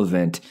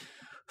irrelevant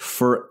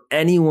for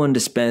anyone to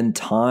spend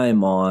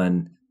time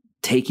on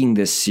taking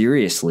this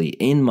seriously,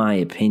 in my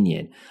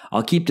opinion.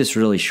 I'll keep this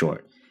really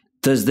short.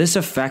 Does this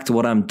affect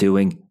what I'm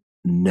doing?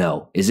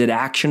 No. Is it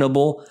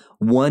actionable?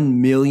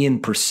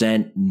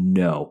 1,000,000%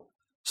 no.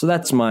 So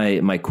that's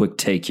my quick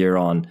take here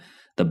on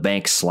the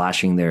banks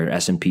slashing their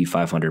S&P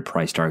 500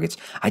 price targets.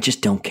 I just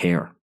don't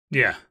care.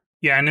 Yeah.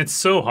 Yeah, and it's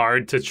so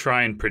hard to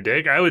try and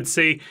predict. I would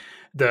say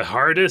the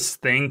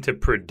hardest thing to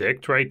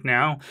predict right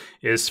now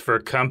is for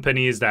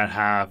companies that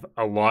have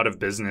a lot of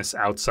business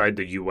outside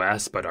the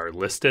US but are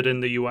listed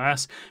in the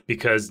US,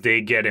 because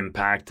they get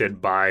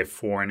impacted by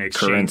foreign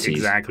exchange. Currencies.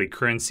 Exactly.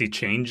 Currency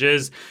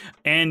changes.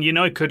 And,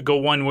 it could go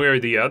one way or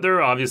the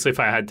other. Obviously, if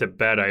I had to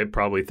bet, I'd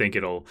probably think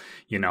it'll,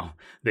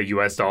 the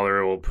US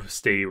dollar will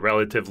stay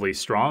relatively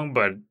strong.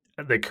 But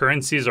the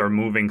currencies are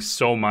moving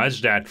so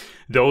much that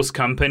those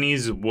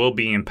companies will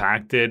be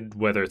impacted,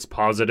 whether it's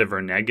positive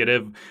or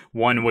negative,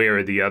 one way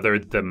or the other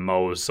the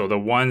most. So the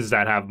ones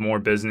that have more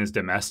business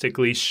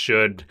domestically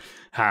should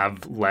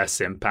have less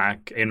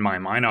impact in my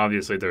mind.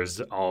 Obviously,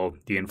 there's all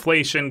the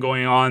inflation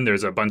going on.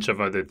 There's a bunch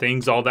of other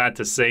things. All that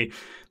to say,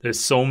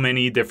 there's so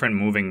many different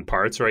moving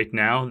parts right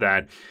now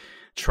that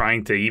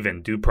trying to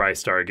even do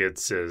price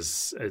targets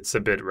it's a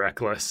bit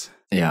reckless.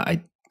 Yeah,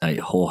 I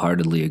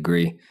wholeheartedly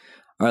agree.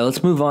 All right,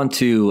 let's move on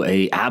to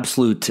a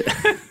absolute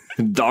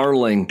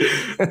darling,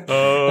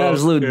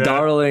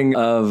 darling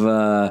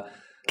of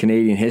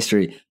Canadian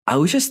history. I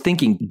was just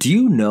thinking, do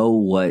you know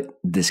what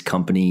this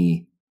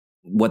company,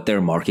 what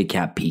their market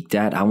cap peaked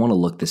at? I want to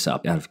look this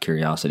up out of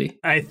curiosity.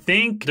 I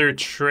think they're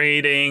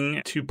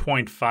trading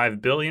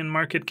 2.5 billion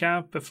market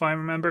cap, if I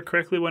remember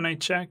correctly when I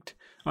checked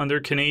on their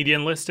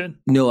Canadian listed.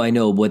 No, I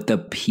know what the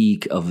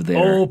peak of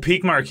their...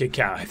 peak market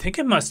cap. I think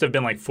it must have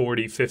been like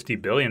 40, 50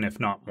 billion,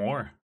 if not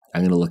more.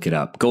 I'm going to look it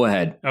up. Go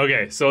ahead.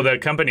 Okay, so the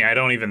company, I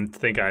don't even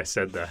think I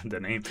said the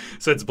name.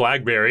 So it's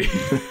BlackBerry.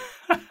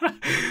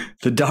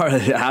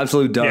 The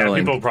absolute darling. Yeah,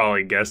 people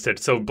probably guessed it.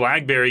 So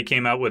BlackBerry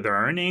came out with their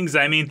earnings.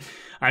 I mean,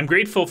 I'm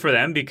grateful for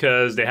them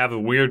because they have a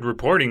weird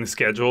reporting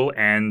schedule,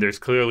 and there's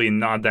clearly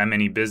not that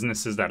many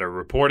businesses that are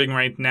reporting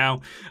right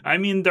now. I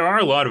mean, there are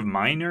a lot of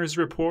miners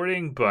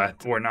reporting,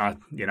 but we're not,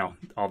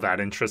 all that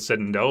interested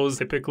in those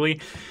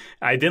typically.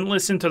 I didn't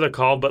listen to the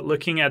call, but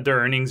looking at their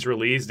earnings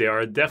release, they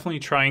are definitely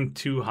trying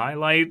to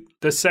highlight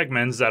the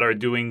segments that are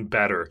doing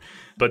better.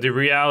 But the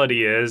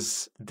reality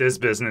is this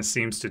business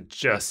seems to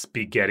just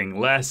be getting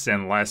less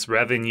and less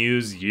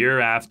revenues year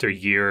after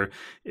year.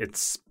 It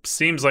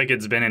seems like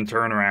it's been in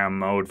turnaround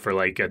mode for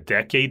like a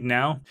decade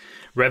now.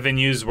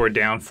 Revenues were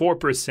down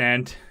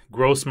 4%.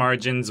 Gross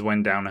margins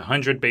went down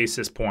 100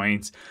 basis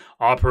points.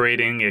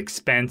 Operating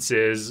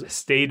expenses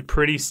stayed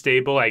pretty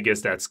stable. I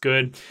guess that's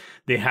good.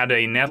 They had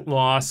a net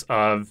loss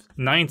of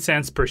 9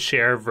 cents per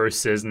share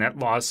versus net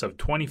loss of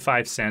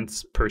 25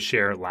 cents per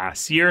share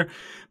last year.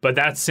 But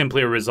that's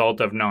simply a result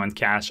of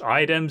non-cash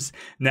items.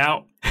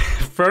 Now,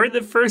 for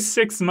the first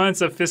 6 months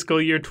of fiscal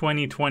year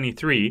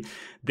 2023,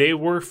 they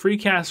were free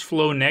cash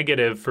flow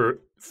negative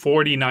for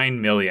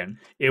 49 million.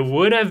 It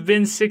would have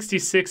been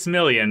 66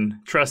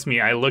 million, trust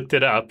me, I looked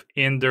it up,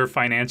 in their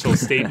financial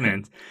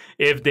statement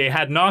if they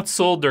had not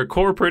sold their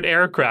corporate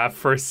aircraft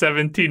for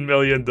 $17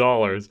 million.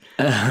 Because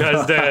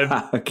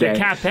the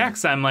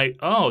CapEx, I'm like,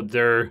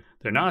 they're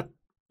not,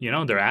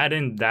 they're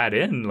adding that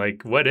in.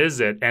 Like, what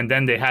is it? And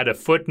then they had a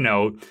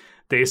footnote,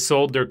 they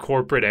sold their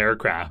corporate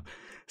aircraft.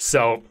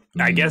 So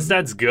I guess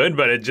that's good,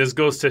 but it just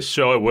goes to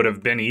show it would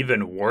have been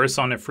even worse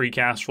on a free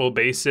cash flow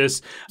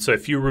basis. So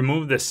if you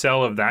remove the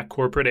sale of that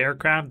corporate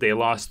aircraft, they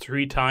lost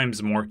 3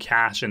 times more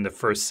cash in the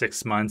first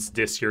 6 months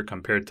this year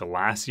compared to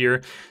last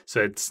year.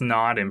 So it's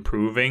not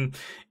improving.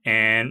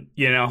 And,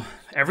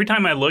 every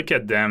time I look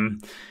at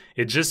them,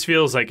 it just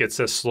feels like it's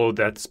a slow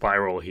death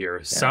spiral here.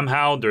 Yeah.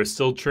 Somehow they're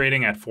still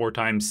trading at 4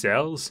 times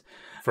sales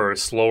for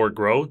slower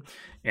growth.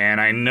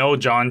 And I know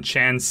John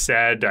Chen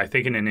said, I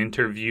think in an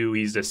interview,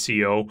 he's the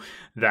CEO,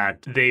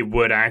 that they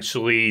would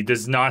actually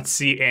does not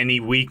see any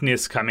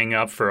weakness coming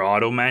up for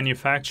auto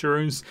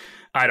manufacturers.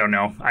 I don't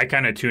know. I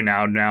kind of tune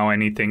out now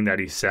anything that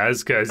he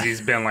says because he's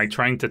been like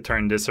trying to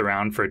turn this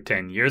around for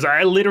 10 years.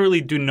 I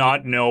literally do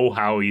not know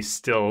how he's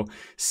still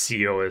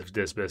CEO of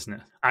this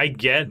business. I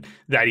get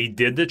that he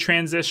did the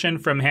transition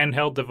from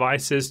handheld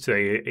devices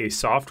to a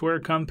software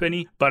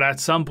company, but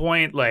at some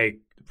point,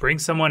 bring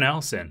someone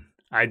else in.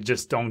 I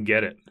just don't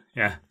get it.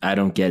 Yeah. I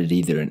don't get it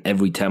either. And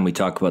every time we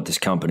talk about this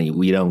company,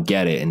 we don't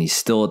get it. And he's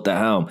still at the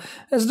helm.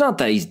 It's not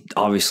that he's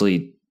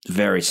obviously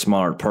very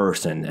smart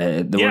person.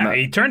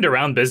 He turned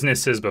around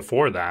businesses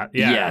before that.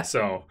 Yeah.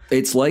 So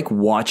it's like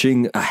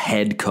watching a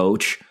head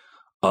coach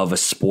of a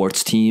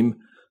sports team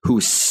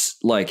who's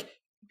like,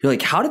 you're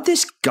like, how did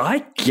this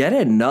guy get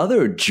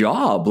another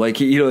job? Like,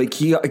 he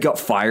got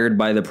fired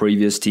by the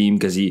previous team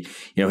because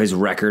his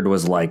record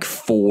was like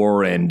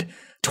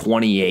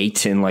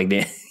 4-28 and like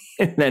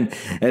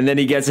and then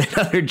he gets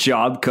another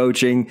job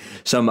coaching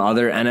some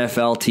other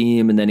NFL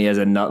team, and then he has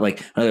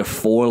another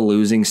 4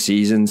 losing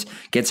seasons,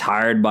 gets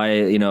hired by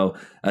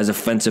as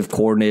offensive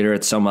coordinator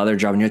at some other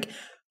job, and you're like,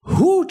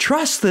 who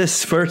trusts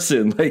this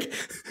person? Like,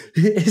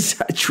 his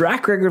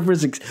track record for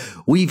success.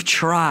 We've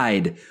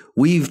tried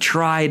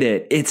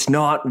it. It's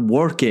not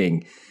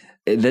working.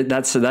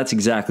 That's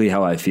exactly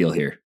how I feel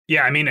here.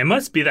 Yeah, I mean, it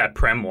must be that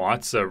Prem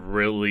Watsa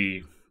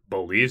really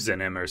believes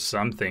in him or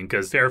something,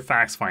 because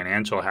Fairfax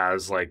Financial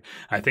has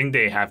I think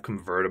they have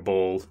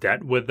convertible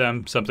debt with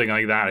them, something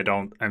like that.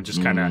 I'm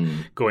just kind of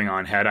going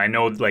on ahead. I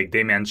know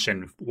they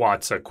mentioned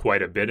Watsa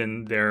quite a bit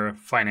in their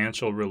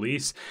financial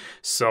release,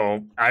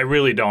 so I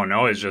really don't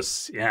know. It's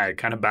just, it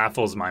kind of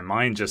baffles my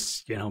mind.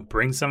 Just,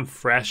 bring someone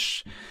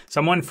fresh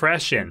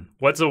in.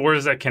 What's the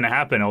worst that can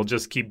happen? It'll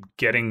just keep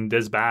getting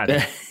this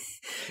bad.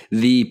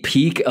 The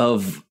peak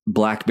of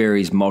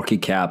BlackBerry's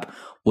market cap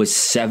was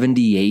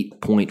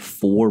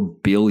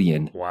 $78.4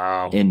 billion.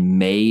 Wow. In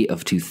May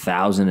of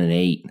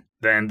 2008.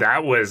 Then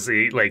that was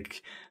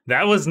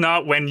that was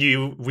not when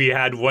we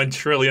had $1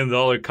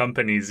 trillion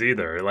companies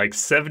either.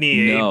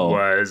 78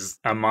 was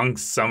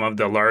amongst some of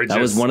the largest.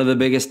 That was one of the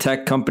biggest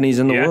tech companies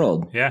in the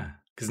world. Yeah.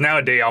 Because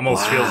nowadays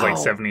almost feels like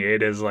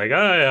 78 is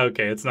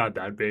okay, it's not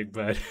that big,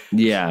 but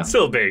it's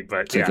still big,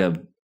 but it's like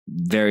a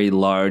very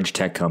large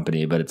tech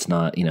company, but it's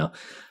not,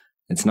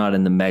 it's not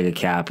in the mega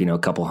cap, a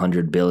couple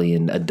 $100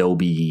 billion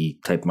Adobe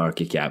type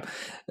market cap.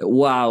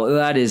 Wow,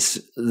 that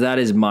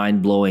is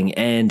mind blowing.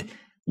 And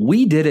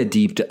we did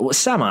a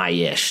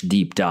semi-ish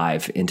deep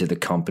dive into the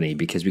company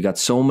because we got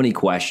so many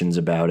questions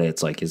about it.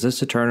 It's like, is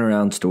this a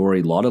turnaround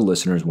story? A lot of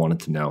listeners wanted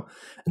to know.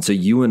 And so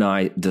you and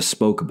I just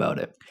spoke about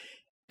it.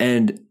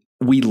 And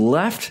we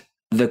left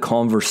the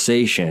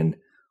conversation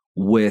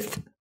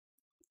with,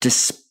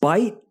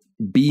 despite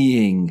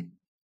being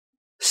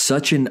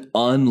such an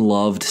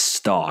unloved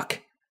stock,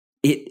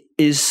 it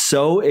is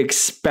so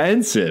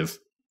expensive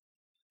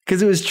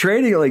because it was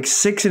trading at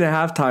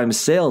 6.5 times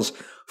sales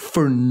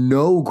for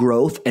no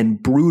growth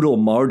and brutal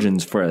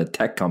margins for a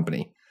tech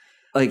company.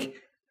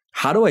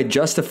 How do I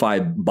justify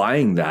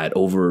buying that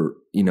over,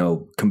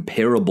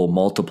 comparable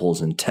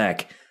multiples in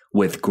tech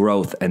with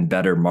growth and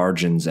better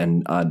margins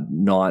and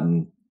not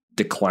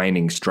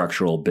declining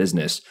structural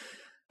business?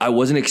 I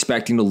wasn't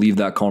expecting to leave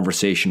that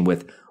conversation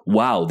with,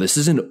 wow, this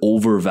is an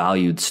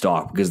overvalued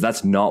stock, because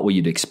that's not what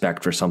you'd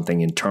expect for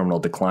something in terminal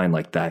decline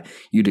like that.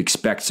 You'd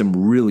expect some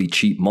really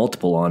cheap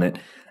multiple on it.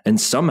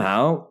 And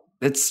somehow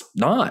it's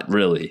not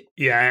really.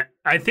 Yeah,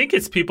 I think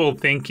it's people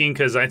thinking,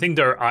 because I think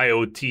their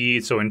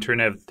IoT, so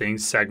Internet of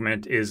Things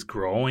segment, is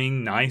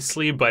growing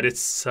nicely, but it's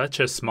such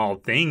a small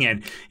thing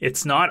and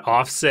it's not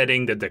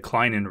offsetting the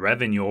decline in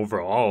revenue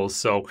overall.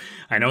 So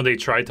I know they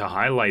tried to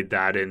highlight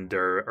that in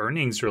their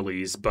earnings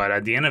release, but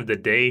at the end of the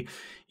day,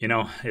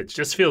 it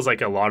just feels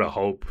like a lot of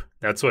hope.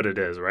 That's what it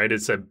is, right?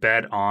 It's a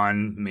bet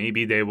on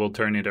maybe they will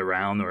turn it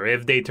around, or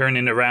if they turn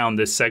it around,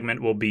 this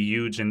segment will be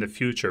huge in the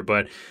future.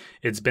 But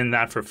it's been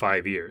that for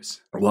 5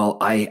 years. Well,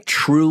 I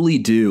truly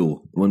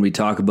do, when we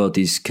talk about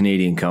these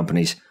Canadian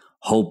companies,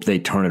 hope they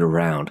turn it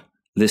around.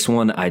 This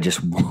one, I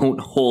just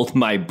won't hold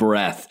my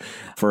breath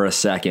for a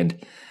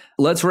second.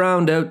 Let's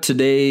round out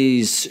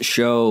today's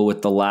show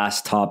with the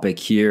last topic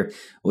here,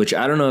 which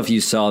I don't know if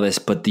you saw this,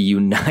 but the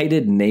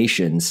United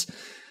Nations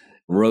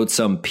wrote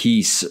some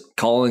piece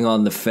calling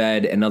on the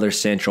Fed and other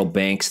central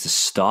banks to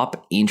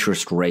stop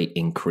interest rate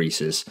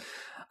increases.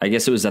 I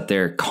guess it was at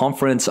their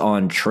conference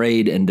on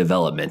trade and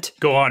development.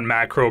 Go on,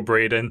 Macro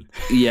Braden.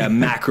 Yeah,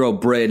 Macro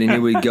Braden. Here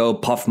we go.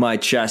 Puff my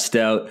chest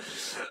out.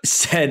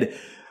 Said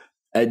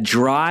a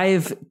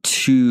drive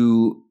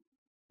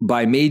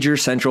by major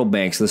central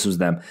banks. This was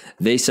them.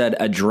 They said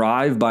a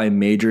drive by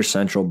major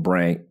central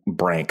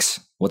banks.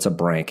 What's a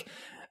bank?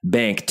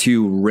 Bank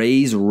to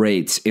raise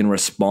rates in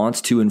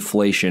response to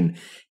inflation,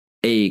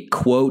 a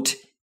quote,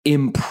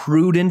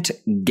 imprudent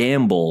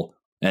gamble,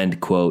 end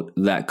quote,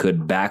 that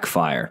could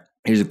backfire.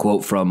 Here's a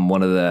quote from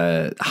one of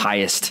the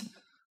highest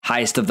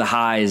of the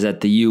highs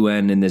at the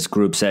UN in this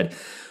group said,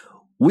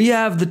 "We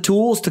have the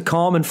tools to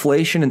calm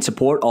inflation and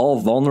support all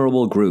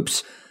vulnerable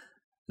groups.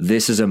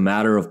 This is a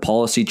matter of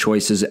policy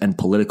choices and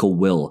political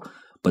will,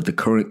 but the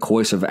current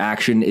course of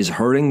action is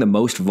hurting the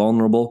most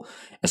vulnerable,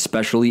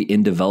 especially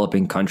in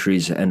developing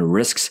countries, and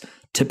risks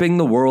tipping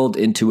the world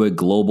into a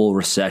global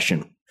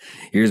recession."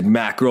 Here's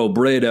Macro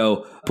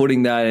Brado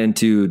putting that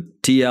into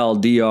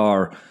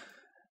TLDR.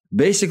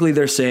 Basically,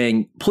 they're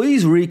saying,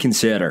 please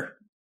reconsider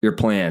your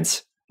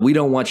plans. We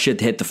don't want shit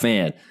to hit the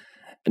fan.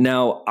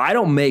 Now, I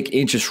don't make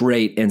interest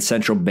rate and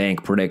central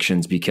bank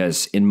predictions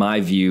because, in my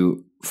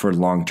view, for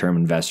long-term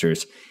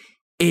investors,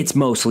 it's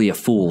mostly a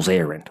fool's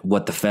errand.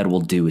 What the Fed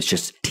will do is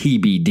just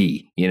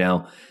TBD,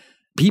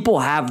 people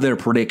have their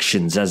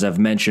predictions, as I've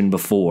mentioned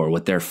before,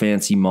 with their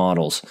fancy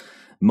models.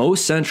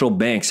 Most central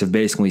banks have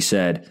basically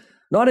said,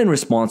 not in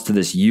response to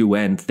this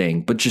UN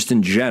thing, but just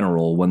in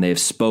general when they've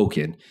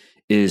spoken,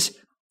 is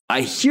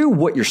I hear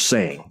what you're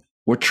saying.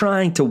 We're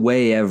trying to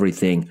weigh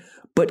everything,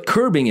 but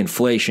curbing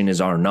inflation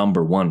is our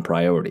number one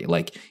priority.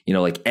 Like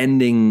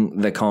ending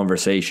the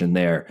conversation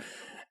there.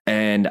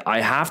 And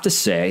I have to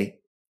say,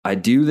 I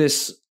do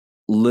this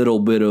little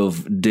bit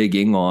of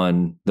digging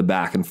on the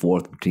back and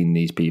forth between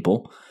these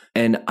people,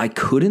 and I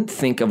couldn't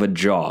think of a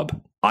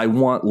job I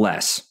want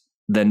less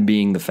than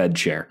being the Fed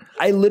chair.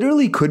 I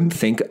literally couldn't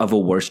think of a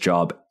worse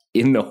job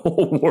in the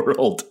whole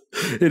world.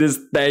 It is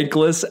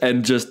thankless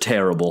and just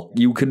terrible.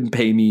 You couldn't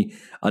pay me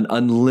an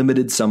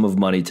unlimited sum of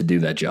money to do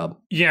that job.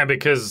 Yeah,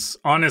 because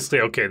honestly,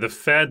 okay, the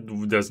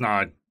Fed does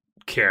not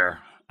care.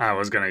 I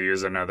was going to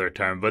use another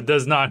term, but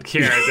does not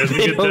care.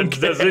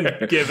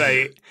 Doesn't give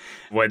a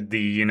what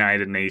the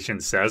United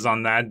Nations says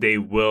on that. They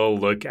will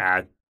look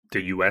at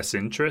the U.S.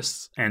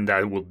 interests, and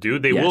that will do.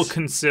 They will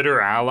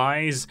consider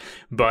allies,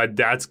 but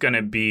that's going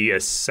to be a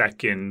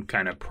second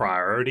kind of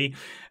priority.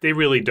 They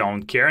really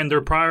don't care. And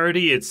their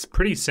priority, it's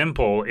pretty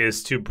simple,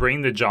 is to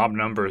bring the job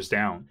numbers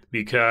down.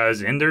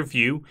 Because in their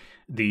view,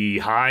 the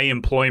high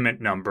employment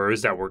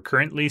numbers that we're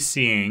currently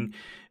seeing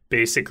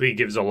basically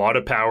gives a lot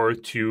of power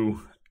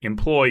to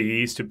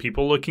employees, to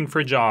people looking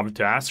for jobs,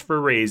 to ask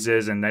for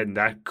raises, and then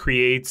that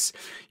creates,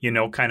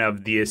 kind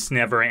of this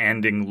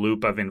never-ending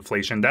loop of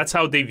inflation. That's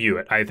how they view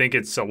it. I think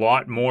it's a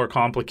lot more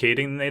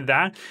complicated than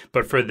that,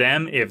 but for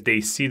them, if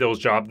they see those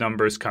job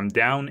numbers come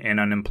down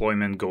and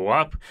unemployment go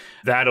up,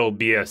 that'll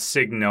be a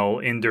signal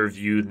in their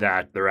view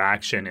that their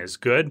action is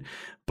good.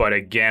 But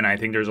again, I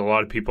think there's a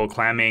lot of people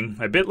clamming,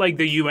 a bit like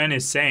the UN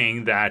is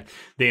saying, that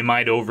they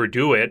might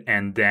overdo it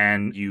and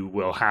then you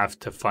will have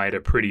to fight a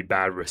pretty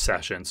bad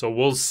recession. So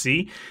we'll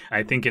see.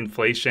 I think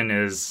inflation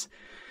is,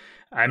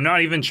 I'm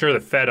not even sure the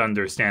Fed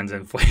understands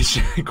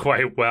inflation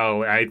quite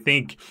well. I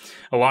think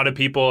a lot of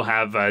people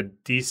have a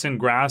decent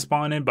grasp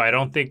on it, but I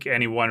don't think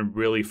anyone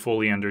really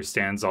fully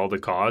understands all the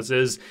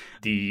causes.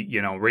 The,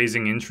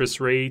 raising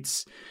interest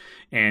rates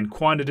and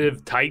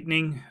quantitative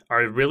tightening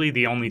are really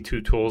the only two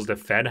tools the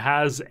Fed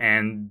has,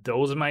 and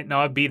those might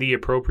not be the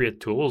appropriate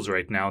tools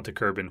right now to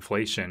curb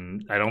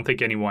inflation. I don't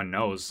think anyone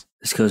knows.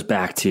 This goes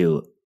back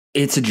to,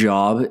 it's a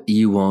job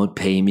you won't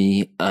pay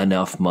me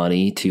enough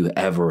money to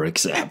ever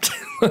accept.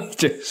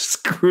 Just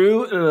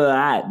screw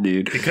that,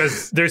 dude.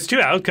 Because there's two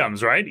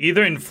outcomes, right?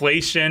 Either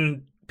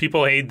inflation,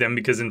 people hate them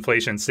because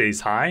inflation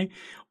stays high,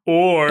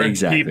 or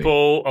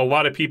a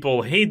lot of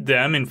people hate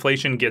them,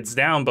 inflation gets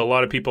down, but a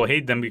lot of people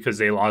hate them because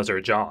they lost their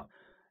job.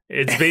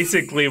 It's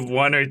basically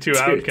one or two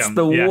outcomes. It's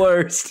the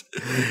worst.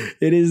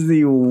 It is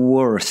the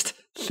worst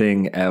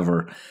thing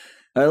ever.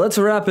 All right, let's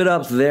wrap it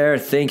up there.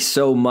 Thanks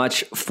so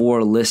much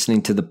for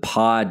listening to the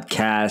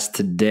podcast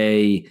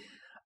today.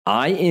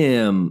 I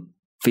am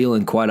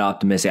feeling quite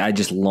optimistic. I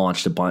just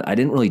launched a bunch. I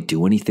didn't really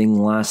do anything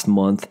last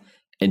month,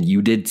 and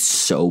you did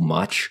so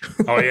much.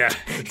 Oh, yeah.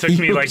 It took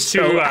me like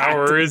 2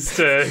 hours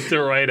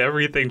to write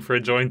everything for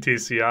Join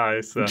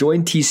TCI. So.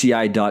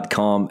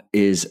 JoinTCI.com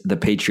is the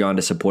Patreon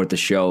to support the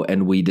show,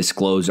 and we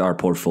disclose our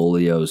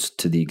portfolios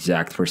to the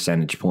exact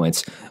percentage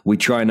points. We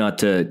try not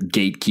to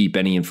gatekeep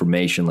any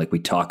information. Like, we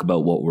talk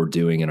about what we're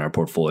doing in our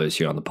portfolios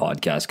here on the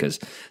podcast because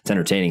it's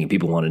entertaining and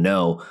people want to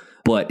know.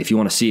 But if you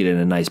want to see it in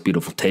a nice,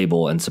 beautiful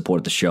table and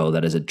support the show,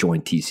 that is at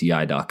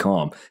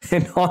jointci.com.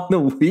 And on the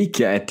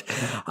weekend,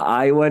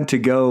 I went to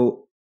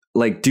go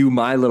do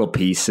my little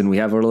piece, and we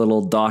have our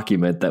little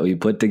document that we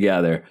put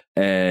together.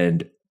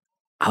 And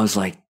I was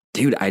like,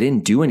 dude, I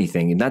didn't do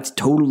anything, and that's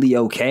totally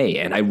okay.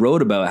 And I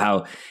wrote about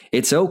how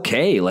it's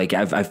okay. Like,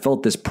 I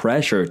felt this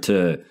pressure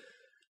to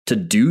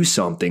do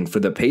something for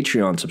the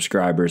Patreon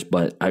subscribers,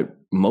 but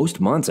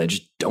most months I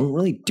just don't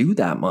really do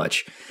that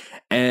much.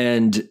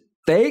 And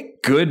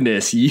thank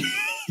goodness you're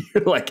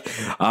like,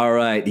 all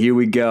right, here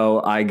we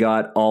go. I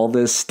got all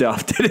this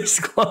stuff to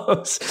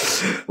disclose,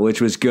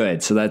 which was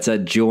good. So that's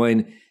at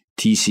jointci.com.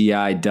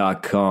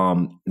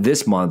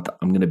 This month,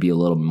 I'm going to be a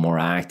little more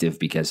active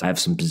because I have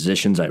some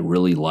positions I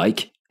really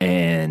like,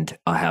 and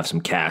I have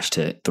some cash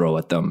to throw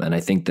at them. And I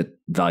think that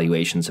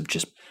valuations have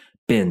just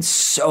been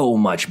so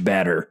much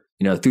better.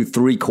 Through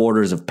 3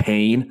 quarters of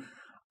pain,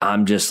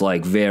 I'm just I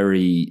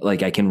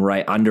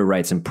can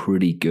underwrite some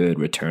pretty good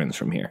returns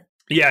from here.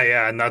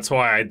 Yeah, and that's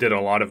why I did a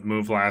lot of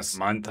move last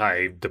month.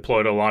 I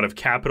deployed a lot of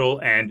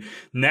capital, and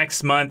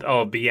next month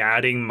I'll be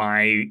adding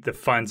the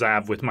funds I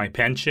have with my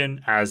pension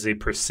as a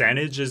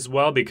percentage as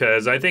well,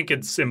 because I think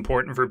it's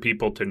important for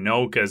people to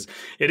know, because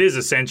it is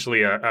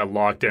essentially a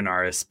locked-in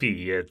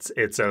RSP.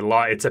 It's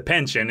a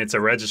pension, it's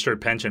a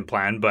registered pension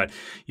plan, but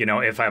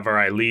if ever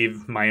I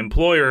leave my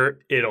employer,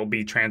 it'll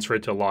be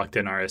transferred to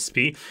locked-in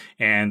RSP,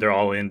 and they're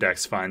all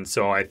index funds.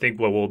 So I think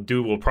what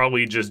we'll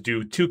probably just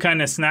do 2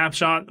 kind of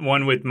snapshot,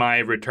 one with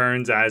my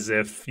returns as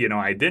if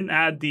I didn't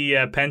add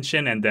the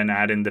pension, and then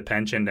add in the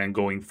pension. Then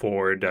going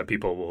forward,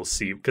 people will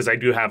see, because I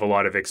do have a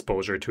lot of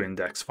exposure to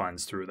index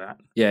funds through that.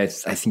 Yeah, I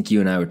think you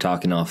and I were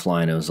talking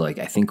offline. I was like,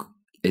 I think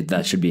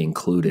that should be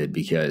included,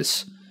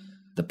 because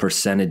the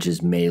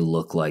percentages may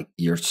look like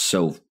you're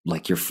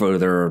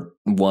further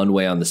one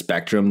way on the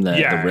spectrum,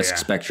 the risk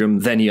spectrum,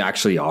 than you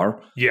actually are.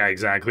 Yeah,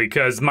 exactly.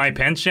 Because my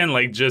pension,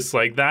 just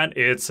like that,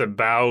 it's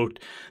about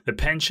the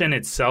pension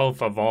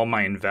itself of all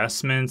my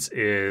investments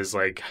is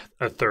like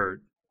a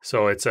third.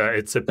 So it's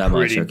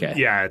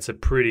a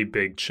pretty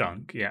big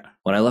chunk. Yeah.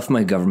 When I left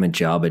my government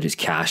job, I just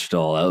cashed it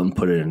all out and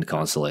put it into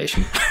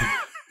Constellation.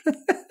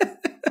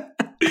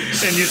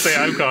 And you say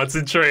I'm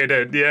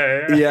concentrated.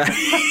 Yeah.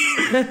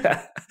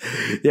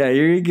 Yeah,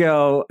 here you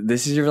go.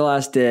 This is your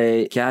last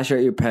day. Cash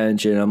out your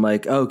pension. I'm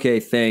like, okay,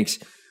 thanks.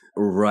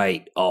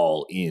 Right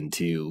all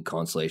into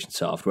Constellation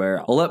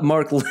Software. I'll let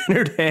Mark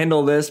Leonard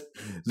handle this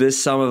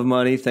sum of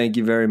money. Thank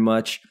you very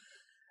much.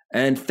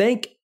 And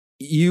thank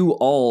you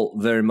all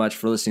very much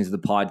for listening to the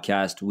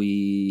podcast.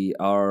 We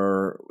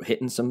are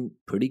hitting some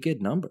pretty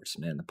good numbers,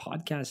 man. The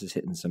podcast is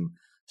hitting some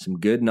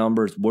good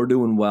numbers. We're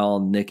doing well.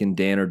 Nick and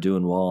Dan are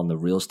doing well on the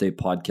real estate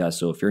podcast.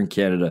 So if you're in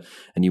Canada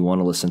and you want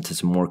to listen to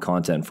some more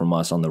content from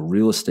us on the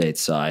real estate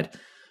side,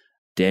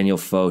 Daniel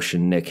Foch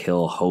and Nick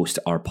Hill host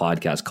our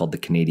podcast called The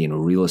Canadian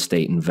Real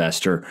Estate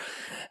Investor.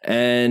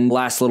 And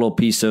last little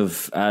piece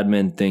of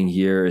admin thing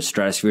here is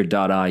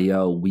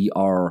stratosphere.io. We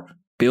are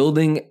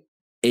building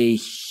a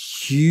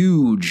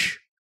huge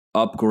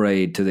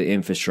upgrade to the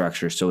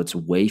infrastructure. So it's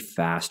way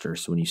faster.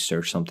 So when you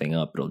search something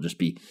up, it'll just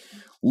be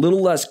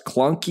little less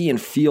clunky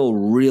and feel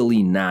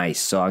really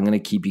nice. So I'm going to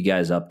keep you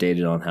guys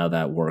updated on how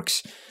that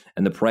works.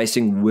 And the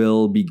pricing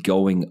will be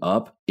going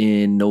up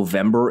in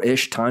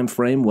November-ish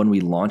timeframe when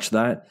we launch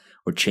that.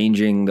 We're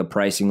changing the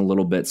pricing a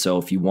little bit. So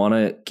if you want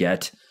to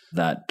get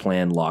that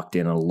plan locked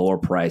in at a lower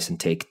price and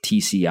take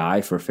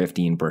TCI for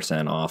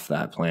 15% off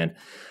that plan,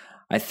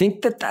 I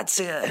think that's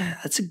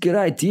a good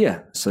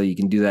idea. So you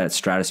can do that at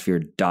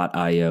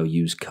stratosphere.io.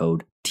 Use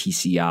code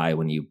TCI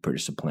when you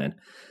purchase a plan.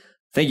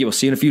 Thank you. We'll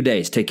see you in a few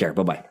days. Take care.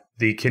 Bye-bye.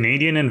 The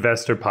Canadian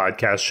Investor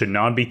Podcast should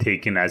not be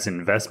taken as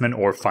investment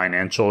or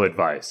financial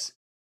advice.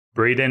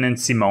 Braden and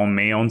Simone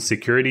may own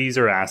securities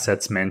or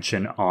assets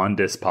mentioned on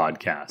this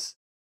podcast.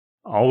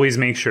 Always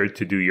make sure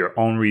to do your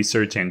own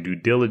research and due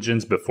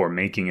diligence before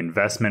making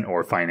investment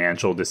or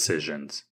financial decisions.